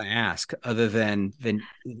Yeah. is I want to ask, other than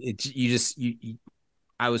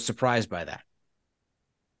I was surprised by that.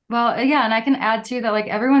 Well, yeah, and I can add too that like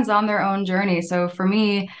everyone's on their own journey. So for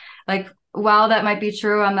me, like while that might be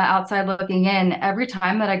true on the outside looking in, every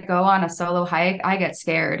time that I go on a solo hike, I get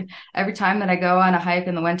scared. Every time that I go on a hike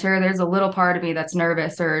in the winter, there's a little part of me that's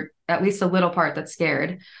nervous, or at least a little part that's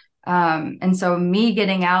scared. And so me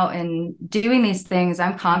getting out and doing these things,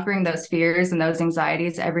 I'm conquering those fears and those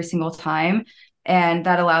anxieties every single time. And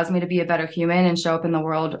that allows me to be a better human and show up in the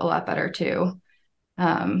world a lot better too.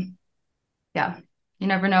 Um, yeah, you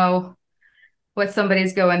never know what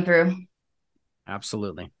somebody's going through.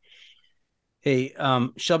 Absolutely. Hey,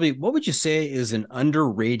 Shelby, what would you say is an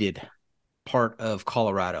underrated part of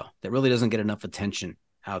Colorado that really doesn't get enough attention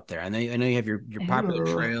out there? I know you have your popular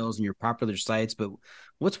Ooh, trails and your popular sites, but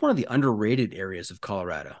what's one of the underrated areas of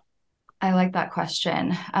Colorado? I like that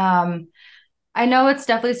question. I know it's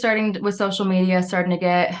definitely starting with social media, starting to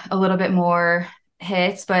get a little bit more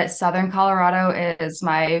hits, but Southern Colorado is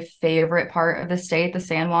my favorite part of the state. The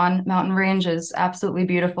San Juan mountain range is absolutely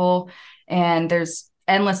beautiful, and there's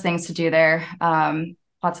endless things to do there.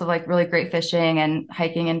 Lots of like really great fishing and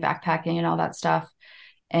hiking and backpacking and all that stuff.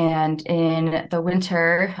 And in the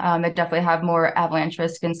winter, they definitely have more avalanche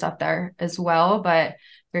risk and stuff there as well, but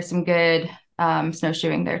there's some good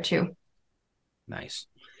snowshoeing there too. Nice.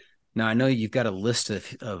 Now I know you've got a list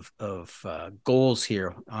of goals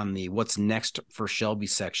here on the what's next for Shelby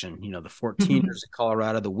section. You know, the 14ers in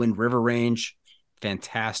Colorado, the Wind River Range,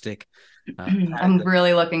 fantastic. I'm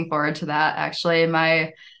really looking forward to that. Actually,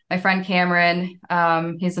 my friend Cameron,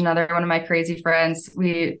 he's another one of my crazy friends.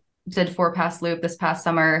 We did Four Pass Loop this past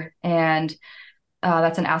summer, and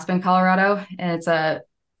that's in Aspen, Colorado, and it's a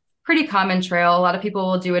pretty common trail. A lot of people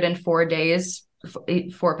will do it in 4 days,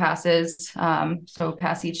 four passes, so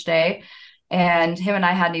pass each day. And him and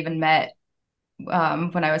I hadn't even met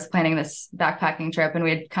when I was planning this backpacking trip, and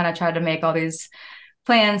we had kind of tried to make all these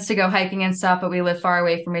plans to go hiking and stuff, but we live far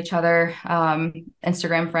away from each other,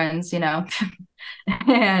 Instagram friends, and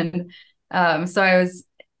so I was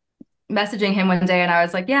messaging him one day and I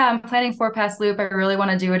was like, yeah, I'm planning Four Pass Loop. I really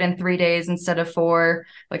want to do it in 3 days instead of four,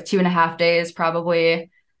 like 2.5 days probably.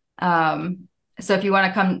 So if you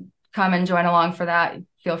want to come and join along for that,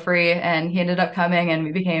 feel free. And he ended up coming, and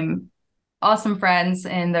we became awesome friends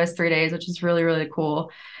in those 3 days, which is really, really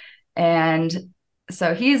cool. And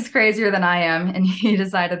so he's crazier than I am, and he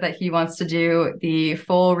decided that he wants to do the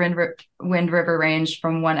full Wind River Range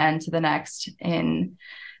from one end to the next in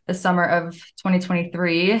the summer of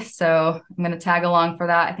 2023. So I'm going to tag along for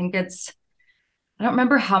that. I think I don't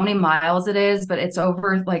remember how many miles it is, but it's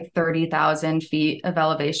over like 30,000 feet of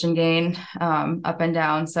elevation gain, up and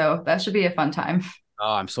down. So that should be a fun time.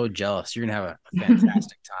 Oh, I'm so jealous. You're gonna have a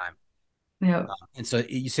fantastic time. Yep. And so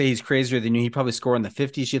you say he's crazier than you. He probably score in the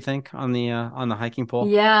 50s, you think, on the hiking pole?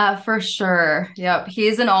 Yeah, for sure. Yep.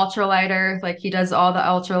 He's an ultralighter. Like he does all the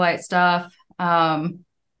ultralight stuff.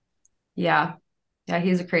 Yeah. Yeah,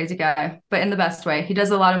 he's a crazy guy, but in the best way. He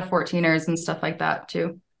does a lot of 14ers and stuff like that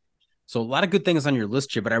too. So a lot of good things on your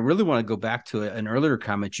list here, but I really want to go back to an earlier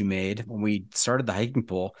comment you made when we started the hiking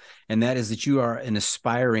pole, and that is that you are an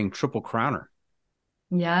aspiring triple crowner.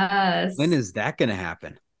 When Yes. is that going to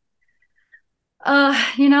happen?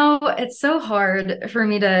 It's so hard for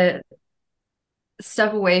me to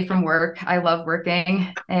step away from work. I love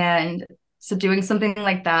working. And so doing something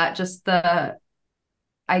like that, just the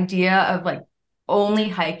idea of like only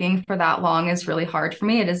hiking for that long is really hard for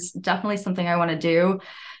me. It is definitely something I want to do,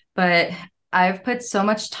 but I've put so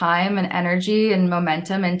much time and energy and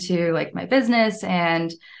momentum into like my business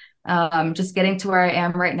and just getting to where I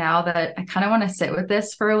am right now that I kind of want to sit with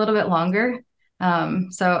this for a little bit longer.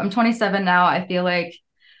 So I'm 27 now. I feel like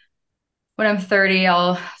when I'm 30,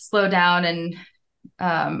 I'll slow down and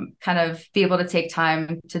kind of be able to take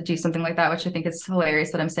time to do something like that, which I think is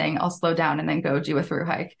hilarious that I'm saying I'll slow down and then go do a through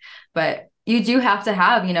hike. But you do have to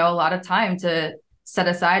have, a lot of time to set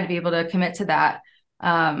aside to be able to commit to that.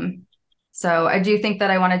 So I do think that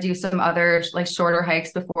I want to do some other like shorter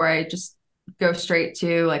hikes before I just go straight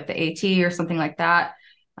to like the AT or something like that.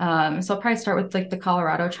 So I'll probably start with like the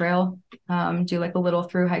Colorado Trail, do like a little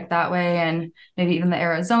through hike that way, and maybe even the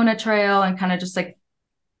Arizona Trail, and kind of just like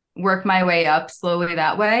work my way up slowly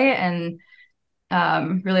that way, and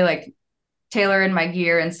really like tailor in my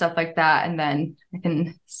gear and stuff like that. And then I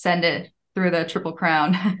can send it through the Triple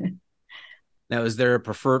Crown. Now, is there a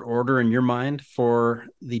preferred order in your mind for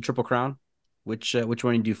the Triple Crown? Which one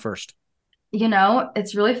do you do first?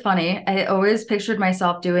 It's really funny. I always pictured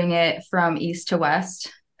myself doing it from east to west.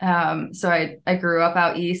 So I grew up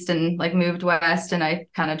out east and like moved west, and I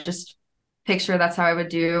kind of just picture that's how I would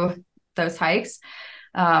do those hikes.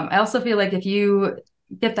 I also feel like if you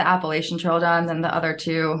get the Appalachian Trail done, then the other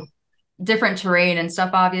two, different terrain and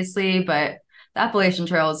stuff, obviously, but the Appalachian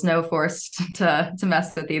Trail is no force to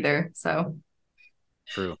mess with either. So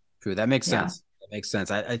True. That makes sense. That makes sense.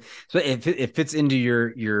 So it fits into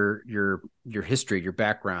your history, your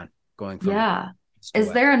background going from. Yeah.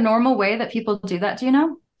 Is there a normal way that people do that? Do you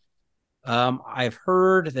know? I've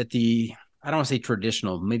heard that I don't want to say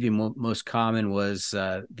traditional, maybe most common was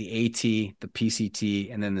the AT, the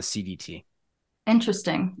PCT, and then the CDT.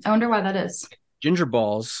 Interesting. I wonder why that is. Ginger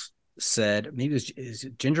Balls said, maybe is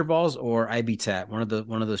it Ginger Balls or IBTAT? One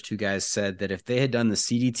of those two guys said that if they had done the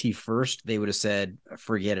CDT first, they would have said,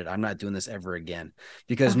 "Forget it, I'm not doing this ever again."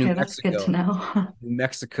 Because okay, that's good to know. New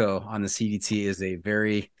Mexico on the CDT is a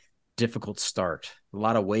very difficult start. A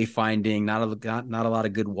lot of wayfinding, not a lot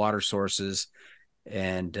of good water sources,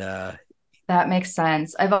 and that makes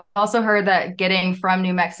sense. I've also heard that getting from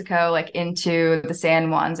New Mexico like into the San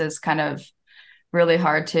Juans is kind of really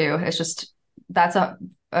hard too. It's just that's a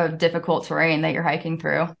difficult terrain that you're hiking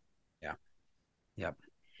through. Yeah. Yep.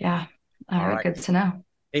 Yeah. All right. Good to know.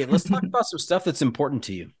 Hey, let's talk about some stuff that's important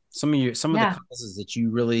to you. Some of the causes that you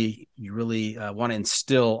really want to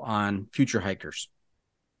instill on future hikers.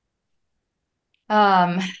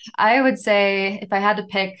 I would say if I had to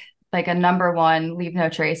pick like a number one, leave no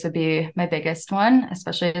trace would be my biggest one,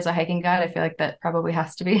 especially as a hiking guide. I feel like that probably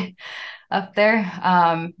has to be up there.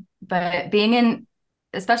 But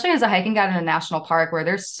especially as a hiking guide in a national park where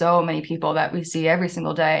there's so many people that we see every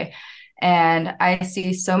single day, and I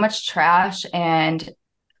see so much trash and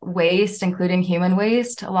waste, including human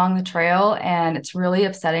waste, along the trail, and it's really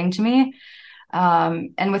upsetting to me.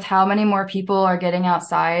 And with how many more people are getting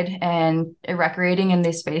outside and recreating in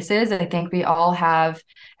these spaces, I think we all have,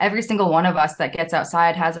 every single one of us that gets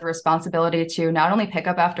outside has a responsibility to not only pick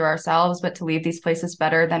up after ourselves, but to leave these places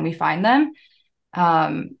better than we find them.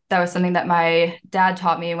 That was something that my dad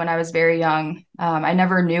taught me when I was very young. I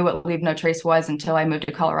never knew what Leave No Trace was until I moved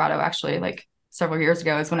to Colorado, actually, like several years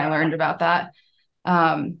ago is when I learned about that.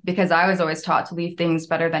 Because I was always taught to leave things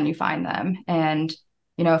better than you find them. And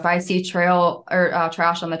if I see trail or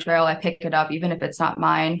trash on the trail, I pick it up, even if it's not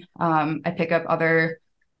mine. I pick up other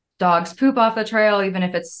dogs' poop off the trail, even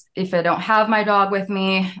if I don't have my dog with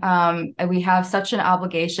me. And we have such an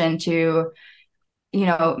obligation to,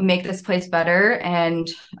 make this place better. And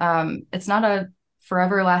it's not a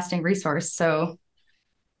forever lasting resource. So,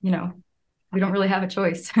 we don't really have a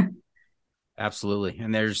choice. Absolutely.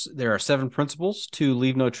 And there are 7 principles to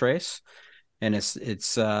Leave No Trace. And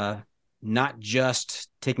it's not just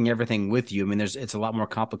taking everything with you. I mean, it's a lot more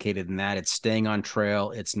complicated than that. It's staying on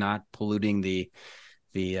trail. It's not polluting the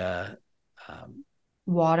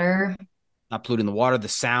water, the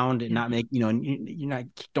sound, and not make,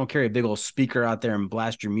 don't carry a big old speaker out there and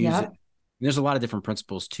blast your music. Yep. There's a lot of different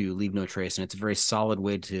principles to Leave No Trace, and it's a very solid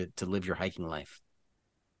way to live your hiking life.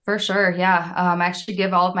 For sure. Yeah. I actually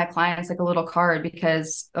give all of my clients like a little card with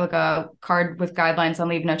guidelines on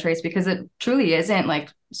Leave No Trace, because it truly isn't like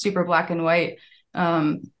super black and white.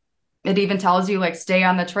 It even tells you like stay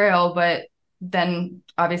on the trail, but then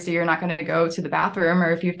obviously you're not going to go to the bathroom,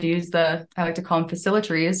 or if you have to use I like to call them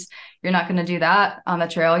facilitaries, you're not going to do that on the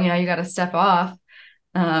trail. You got to step off.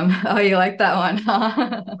 Oh, you like that one?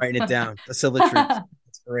 Huh? Writing it down. Facilitaries.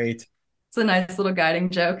 That's great. It's a nice little guiding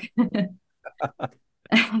joke.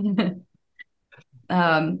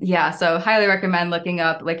 So highly recommend looking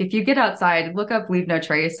up, like if you get outside, look up Leave No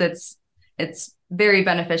Trace. It's very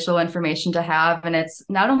beneficial information to have, and it's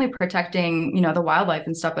not only protecting the wildlife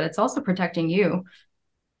and stuff, but it's also protecting you.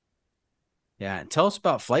 Yeah. And tell us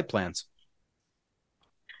about flight plans.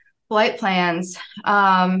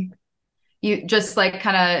 You just like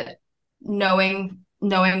kind of knowing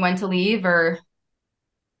when to leave, or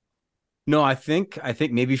No, I think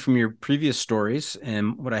maybe from your previous stories,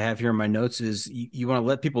 and what I have here in my notes is you want to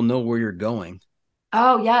let people know where you're going.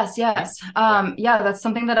 Oh, yes. That's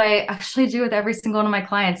something that I actually do with every single one of my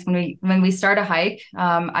clients. When we start a hike,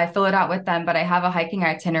 I fill it out with them, but I have a hiking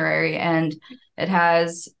itinerary, and it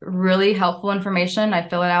has really helpful information. I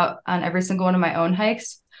fill it out on every single one of my own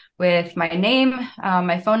hikes with my name,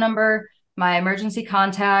 my phone number, my emergency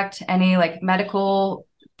contact, any like medical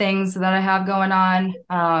things that I have going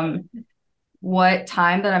on, what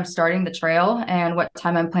time that I'm starting the trail and what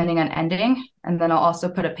time I'm planning on ending. And then I'll also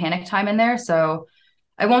put a panic time in there. So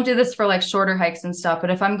I won't do this for like shorter hikes and stuff,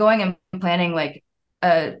 but if I'm going and planning like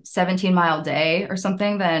a 17-mile day or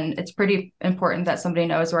something, then it's pretty important that somebody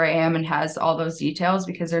knows where I am and has all those details,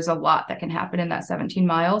 because there's a lot that can happen in that 17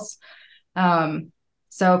 miles.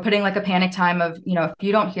 So putting like a panic time of, if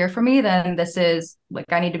you don't hear from me, then this is like,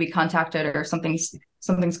 I need to be contacted, or something's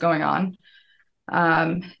something's going on.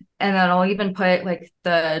 And then I'll even put like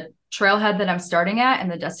the trailhead that I'm starting at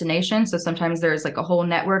and the destination. So sometimes there's like a whole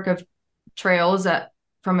network of trails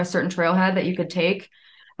from a certain trailhead that you could take.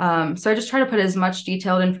 So I just try to put as much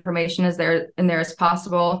detailed information as in there as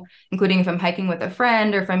possible, including if I'm hiking with a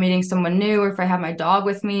friend or if I'm meeting someone new or if I have my dog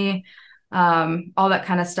with me, all that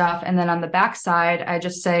kind of stuff. And then on the back side,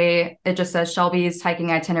 it just says Shelby's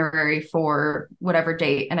hiking itinerary for whatever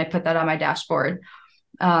date. And I put that on my dashboard.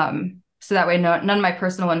 So that way none of my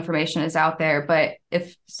personal information is out there. But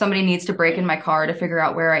if somebody needs to break in my car to figure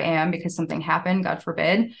out where I am because something happened, God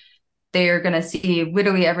forbid, they are going to see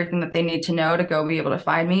literally everything that they need to know to go be able to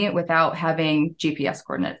find me without having GPS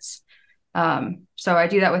coordinates. So I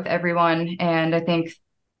do that with everyone. And I think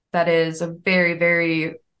that is a very,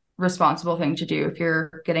 very responsible thing to do if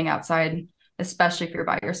you're getting outside, especially if you're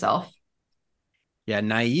by yourself. Yeah,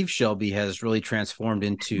 naive Shelby has really transformed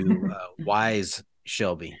into wise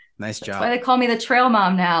Shelby. Nice job. That's why they call me the trail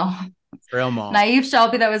mom now. Trail mom. Naive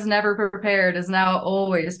Shelby that was never prepared is now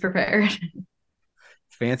always prepared.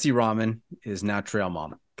 Fancy ramen is now trail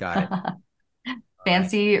mom. Got it.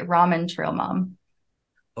 Fancy ramen trail mom.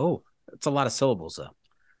 Oh, that's a lot of syllables though.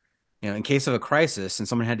 In case of a crisis and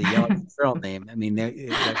someone had to yell out the trail name, I mean,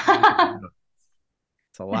 it's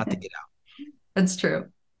a lot to get out. That's true.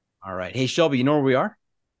 All right. Hey, Shelby, you know where we are?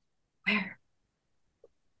 Where?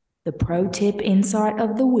 The pro tip insight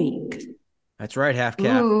of the week. That's right, Half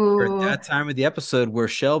Cap. We're at that time of the episode where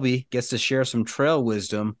Shelby gets to share some trail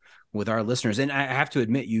wisdom with our listeners. And I have to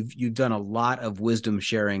admit, you've done a lot of wisdom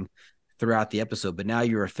sharing throughout the episode, but now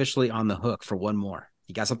you're officially on the hook for one more.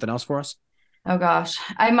 You got something else for us? Oh gosh,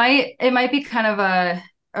 it might be kind of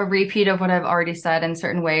a repeat of what I've already said in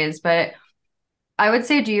certain ways, but I would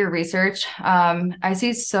say do your research.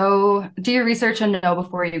 Do your research and know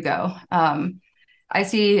before you go. I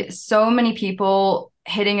see so many people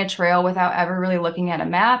hitting a trail without ever really looking at a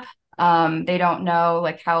map. They don't know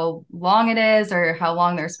like how long it is or how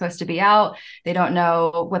long they're supposed to be out. They don't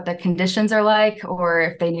know what the conditions are like or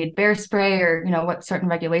if they need bear spray or, what certain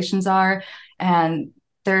regulations are. And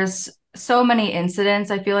there's so many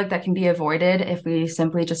incidents I feel like that can be avoided if we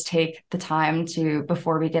simply just take the time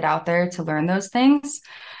before we get out there to learn those things.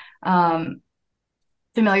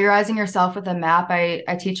 Familiarizing yourself with a map.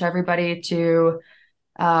 I teach everybody to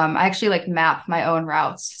I actually like map my own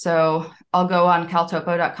routes. So I'll go on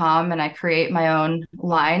caltopo.com and I create my own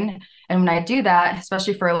line. And when I do that,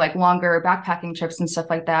 especially for like longer backpacking trips and stuff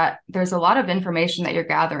like that, there's a lot of information that you're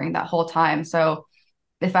gathering that whole time. So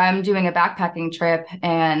if I'm doing a backpacking trip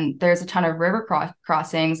and there's a ton of river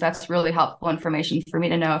crossings, that's really helpful information for me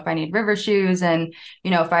to know if I need river shoes and,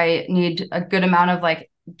 if I need a good amount of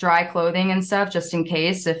like dry clothing and stuff, just in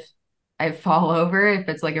case if I fall over, if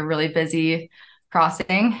it's like a really busy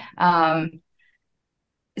crossing,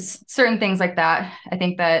 certain things like that. I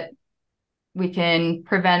think that we can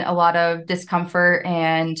prevent a lot of discomfort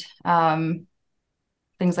and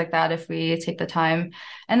things like that if we take the time,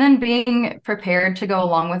 and then being prepared to go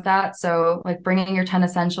along with that. So like bringing your 10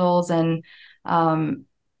 essentials and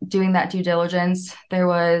doing that due diligence. There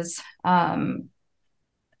was in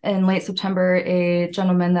late September a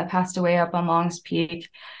gentleman that passed away up on Long's Peak,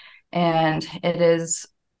 and it is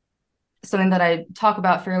something that I talk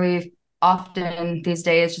about fairly often these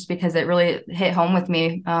days just because it really hit home with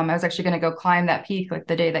me. I was actually going to go climb that peak like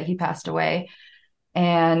the day that he passed away,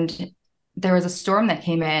 and there was a storm that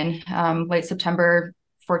came in late September,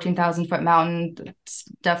 14,000 foot mountain. It's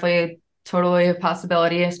definitely totally a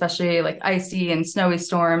possibility, especially like icy and snowy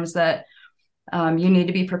storms that you need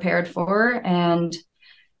to be prepared for. And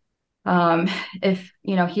if,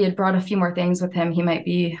 he had brought a few more things with him, he might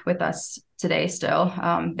be with us today still.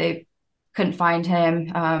 They couldn't find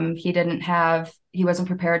him. He wasn't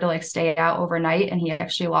prepared to like stay out overnight, and he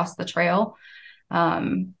actually lost the trail.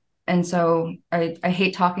 And so I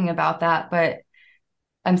hate talking about that, but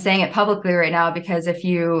I'm saying it publicly right now because if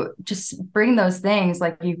you just bring those things,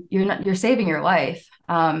 like you're saving your life.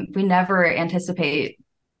 We never anticipate,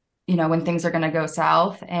 when things are going to go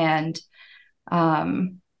south. And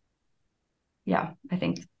yeah, I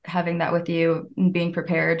think having that with you and being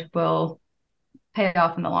prepared will pay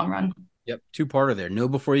off in the long run. Yep. Two-parter there. Know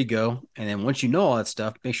before you go. And then once you know all that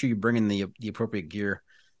stuff, make sure you bring in the appropriate gear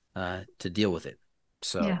to deal with it.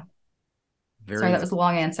 So yeah. Sorry, that was a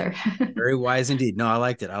long answer. Very wise indeed. No, I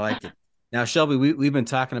liked it. Now, Shelby, we've been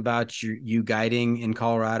talking about you guiding in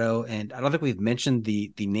Colorado, and I don't think we've mentioned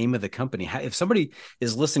the name of the company. If somebody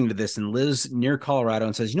is listening to this and lives near Colorado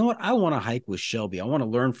and says, you know what, I want to hike with Shelby. I want to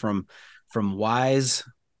learn from wise,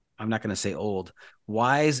 I'm not going to say old,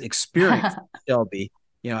 wise, experienced Shelby.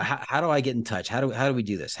 How do I get in touch? How do we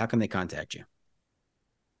do this? How can they contact you?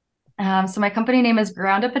 So my company name is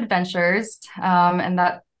Ground Up Adventures, and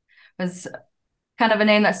that was kind of a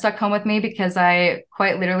name that stuck home with me because I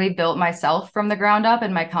quite literally built myself from the ground up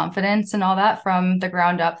and my confidence and all that from the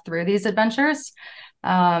ground up through these adventures.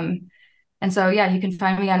 And so, yeah, you can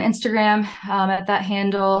find me on Instagram at that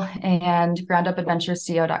handle, and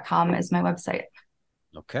groundupadventuresco.com is my website.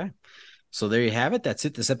 Okay. So there you have it. That's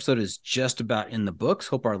it. This episode is just about in the books.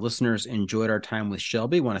 Hope our listeners enjoyed our time with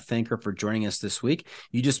Shelby. Want to thank her for joining us this week.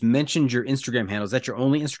 You just mentioned your Instagram handle. Is that your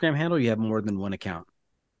only Instagram handle? Or you have more than one account?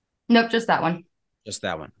 Nope, just that one. Just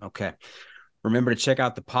that one. Okay. Remember to check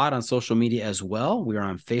out the pod on social media as well. We are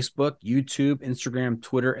on Facebook, YouTube, Instagram,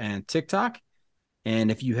 Twitter, and TikTok. And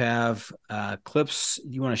if you have clips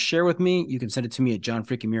you want to share with me, you can send it to me at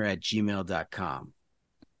johnfreakinmuir@gmail.com.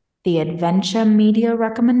 The Adventure Media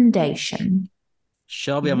Recommendation.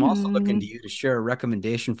 Shelby, I'm also looking to you to share a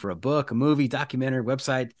recommendation for a book, a movie, documentary,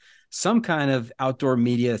 website, some kind of outdoor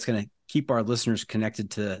media that's going to keep our listeners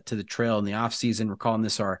connected to the trail in the off season. We're calling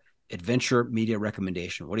this our Adventure Media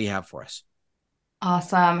Recommendation. What do you have for us?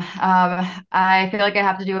 Awesome. I feel like I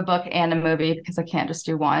have to do a book and a movie because I can't just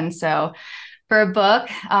do one. So for a book,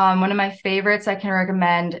 one of my favorites I can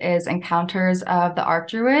recommend is Encounters of the Ark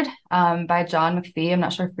Druid by John McPhee. I'm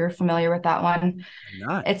not sure if you're familiar with that one. I'm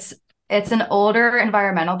not. It's an older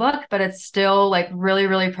environmental book, but it's still like really,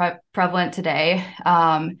 really prevalent today.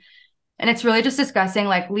 And it's really just discussing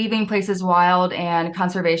like leaving places wild and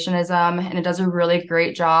conservationism. And it does a really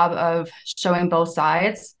great job of showing both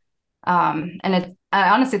sides. I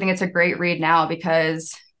honestly think it's a great read now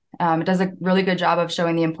because it does a really good job of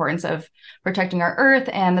showing the importance of protecting our earth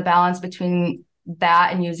and the balance between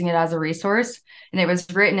that and using it as a resource. And it was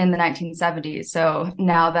written in the 1970s. So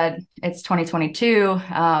now that it's 2022,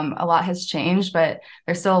 a lot has changed, but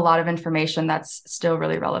there's still a lot of information that's still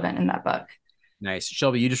really relevant in that book. Nice.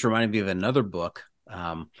 Shelby, you just reminded me of another book.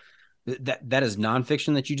 That is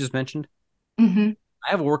nonfiction that you just mentioned. Mm-hmm. I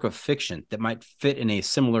have a work of fiction that might fit in a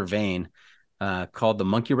similar vein called The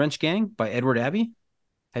Monkey Wrench Gang by Edward Abbey.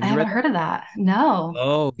 I haven't heard of that. No.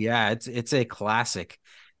 Oh, yeah. It's a classic.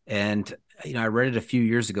 And, I read it a few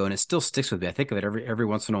years ago and it still sticks with me. I think of it every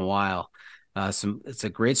once in a while. It's a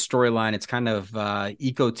great storyline. It's kind of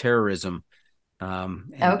eco-terrorism.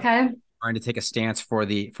 Okay. Trying to take a stance for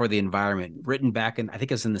the environment. Written back in, I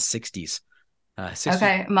think it's in the 60s. 60s.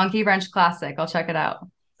 Okay. Monkey Wrench Classic. I'll check it out.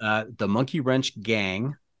 The Monkey Wrench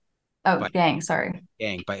Gang. Sorry.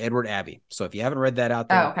 Gang by Edward Abbey. So if you haven't read that out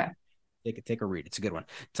there, okay. Take a read. It's a good one.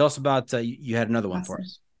 Tell us about, you had another one for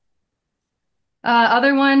us.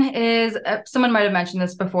 Other one is, someone might have mentioned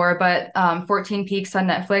this before, but 14 Peaks on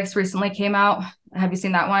Netflix recently came out. Have you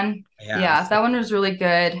seen that one? Yeah, that one was really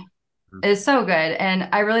good. It's so good. And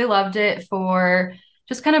I really loved it for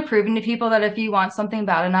just kind of proving to people that if you want something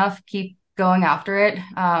bad enough, keep going after it,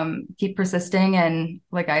 keep persisting. And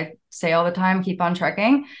like I say all the time, keep on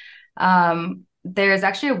trekking. There's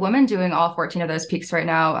actually a woman doing all 14 of those peaks right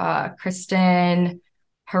now, Kristen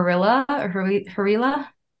Harila. I'm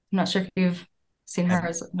not sure if you've seen her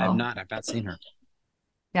as well. I've not seen her.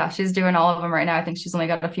 Yeah, she's doing all of them right now. I think she's only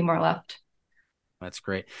got a few more left. That's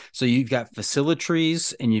great. So you've got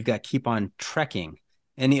Facilitrees and you've got Keep on Trekking.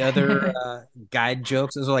 Any other guide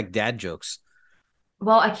jokes? Those are like dad jokes.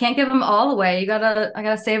 Well, I can't give them all away. I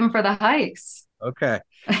gotta save them for the hikes. Okay.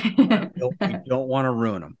 You don't want to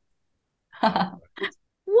ruin them.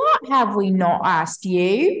 What have we not asked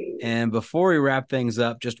you? And before we wrap things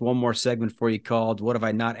up, just one more segment for you called What Have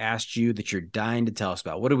I Not Asked You That You're Dying to Tell Us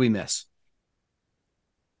About? What did we miss?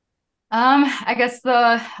 I guess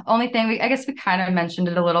the only thing I guess we kind of mentioned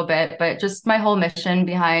it a little bit, but just my whole mission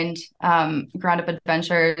behind Ground Up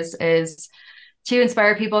Adventures is to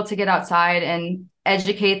inspire people to get outside and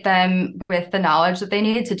educate them with the knowledge that they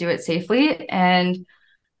need to do it safely. And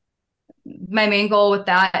my main goal with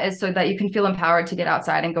that is so that you can feel empowered to get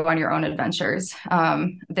outside and go on your own adventures.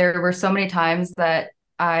 There were so many times that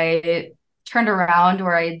I turned around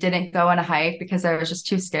where I didn't go on a hike because I was just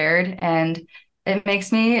too scared. And it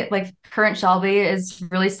makes me, like, current Shelby is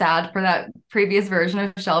really sad for that previous version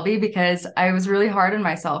of Shelby because I was really hard on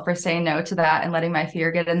myself for saying no to that and letting my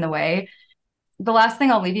fear get in the way. The last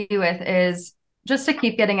thing I'll leave you with is just to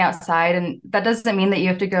keep getting outside. And that doesn't mean that you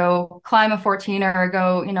have to go climb a 14 or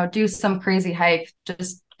go, do some crazy hike.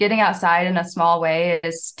 Just getting outside in a small way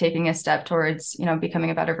is taking a step towards, becoming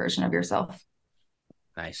a better version of yourself.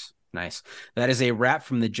 Nice. That is a wrap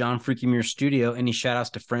from the John Freaky Muir studio. Any shout outs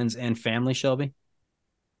to friends and family, Shelby?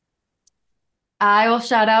 I will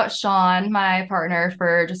shout out Sean, my partner,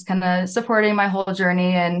 for just kind of supporting my whole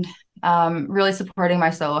journey and really supporting my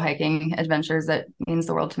solo hiking adventures. That means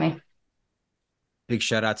the world to me. Big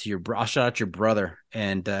shout out to I'll shout out your brother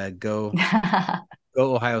and go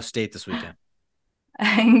Ohio State this weekend.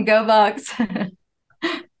 Go Bucks.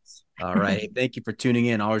 All right. Hey, thank you for tuning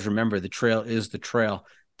in. Always remember, the trail is the trail.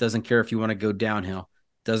 Doesn't care if you want to go downhill.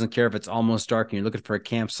 Doesn't care if it's almost dark and you're looking for a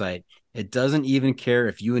campsite. It doesn't even care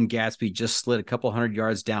if you and Gatsby just slid a couple 100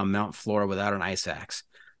 yards down Mount Flora without an ice axe.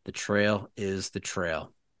 The trail is the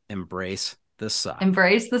trail. Embrace the suck.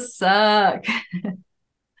 Embrace the suck.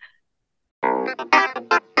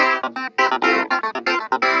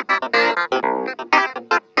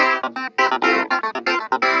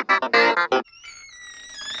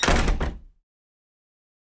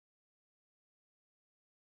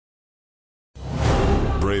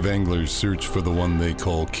 Brave anglers search for the one they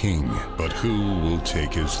call king, but who will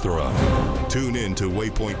take his throne? Tune in to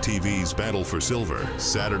Waypoint TV's Battle for Silver,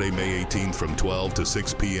 Saturday, May 18th from 12 to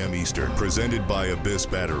 6 p.m. Eastern, presented by Abyss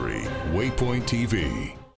Battery. Waypoint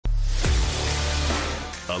TV.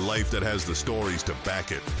 A life that has the stories to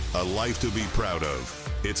back it. A life to be proud of.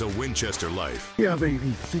 It's a Winchester life. Yeah,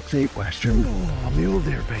 baby. 6'8" Western. Oh, mule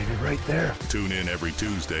deer, baby, right there. Tune in every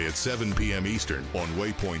Tuesday at 7 p.m. Eastern on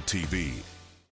Waypoint TV.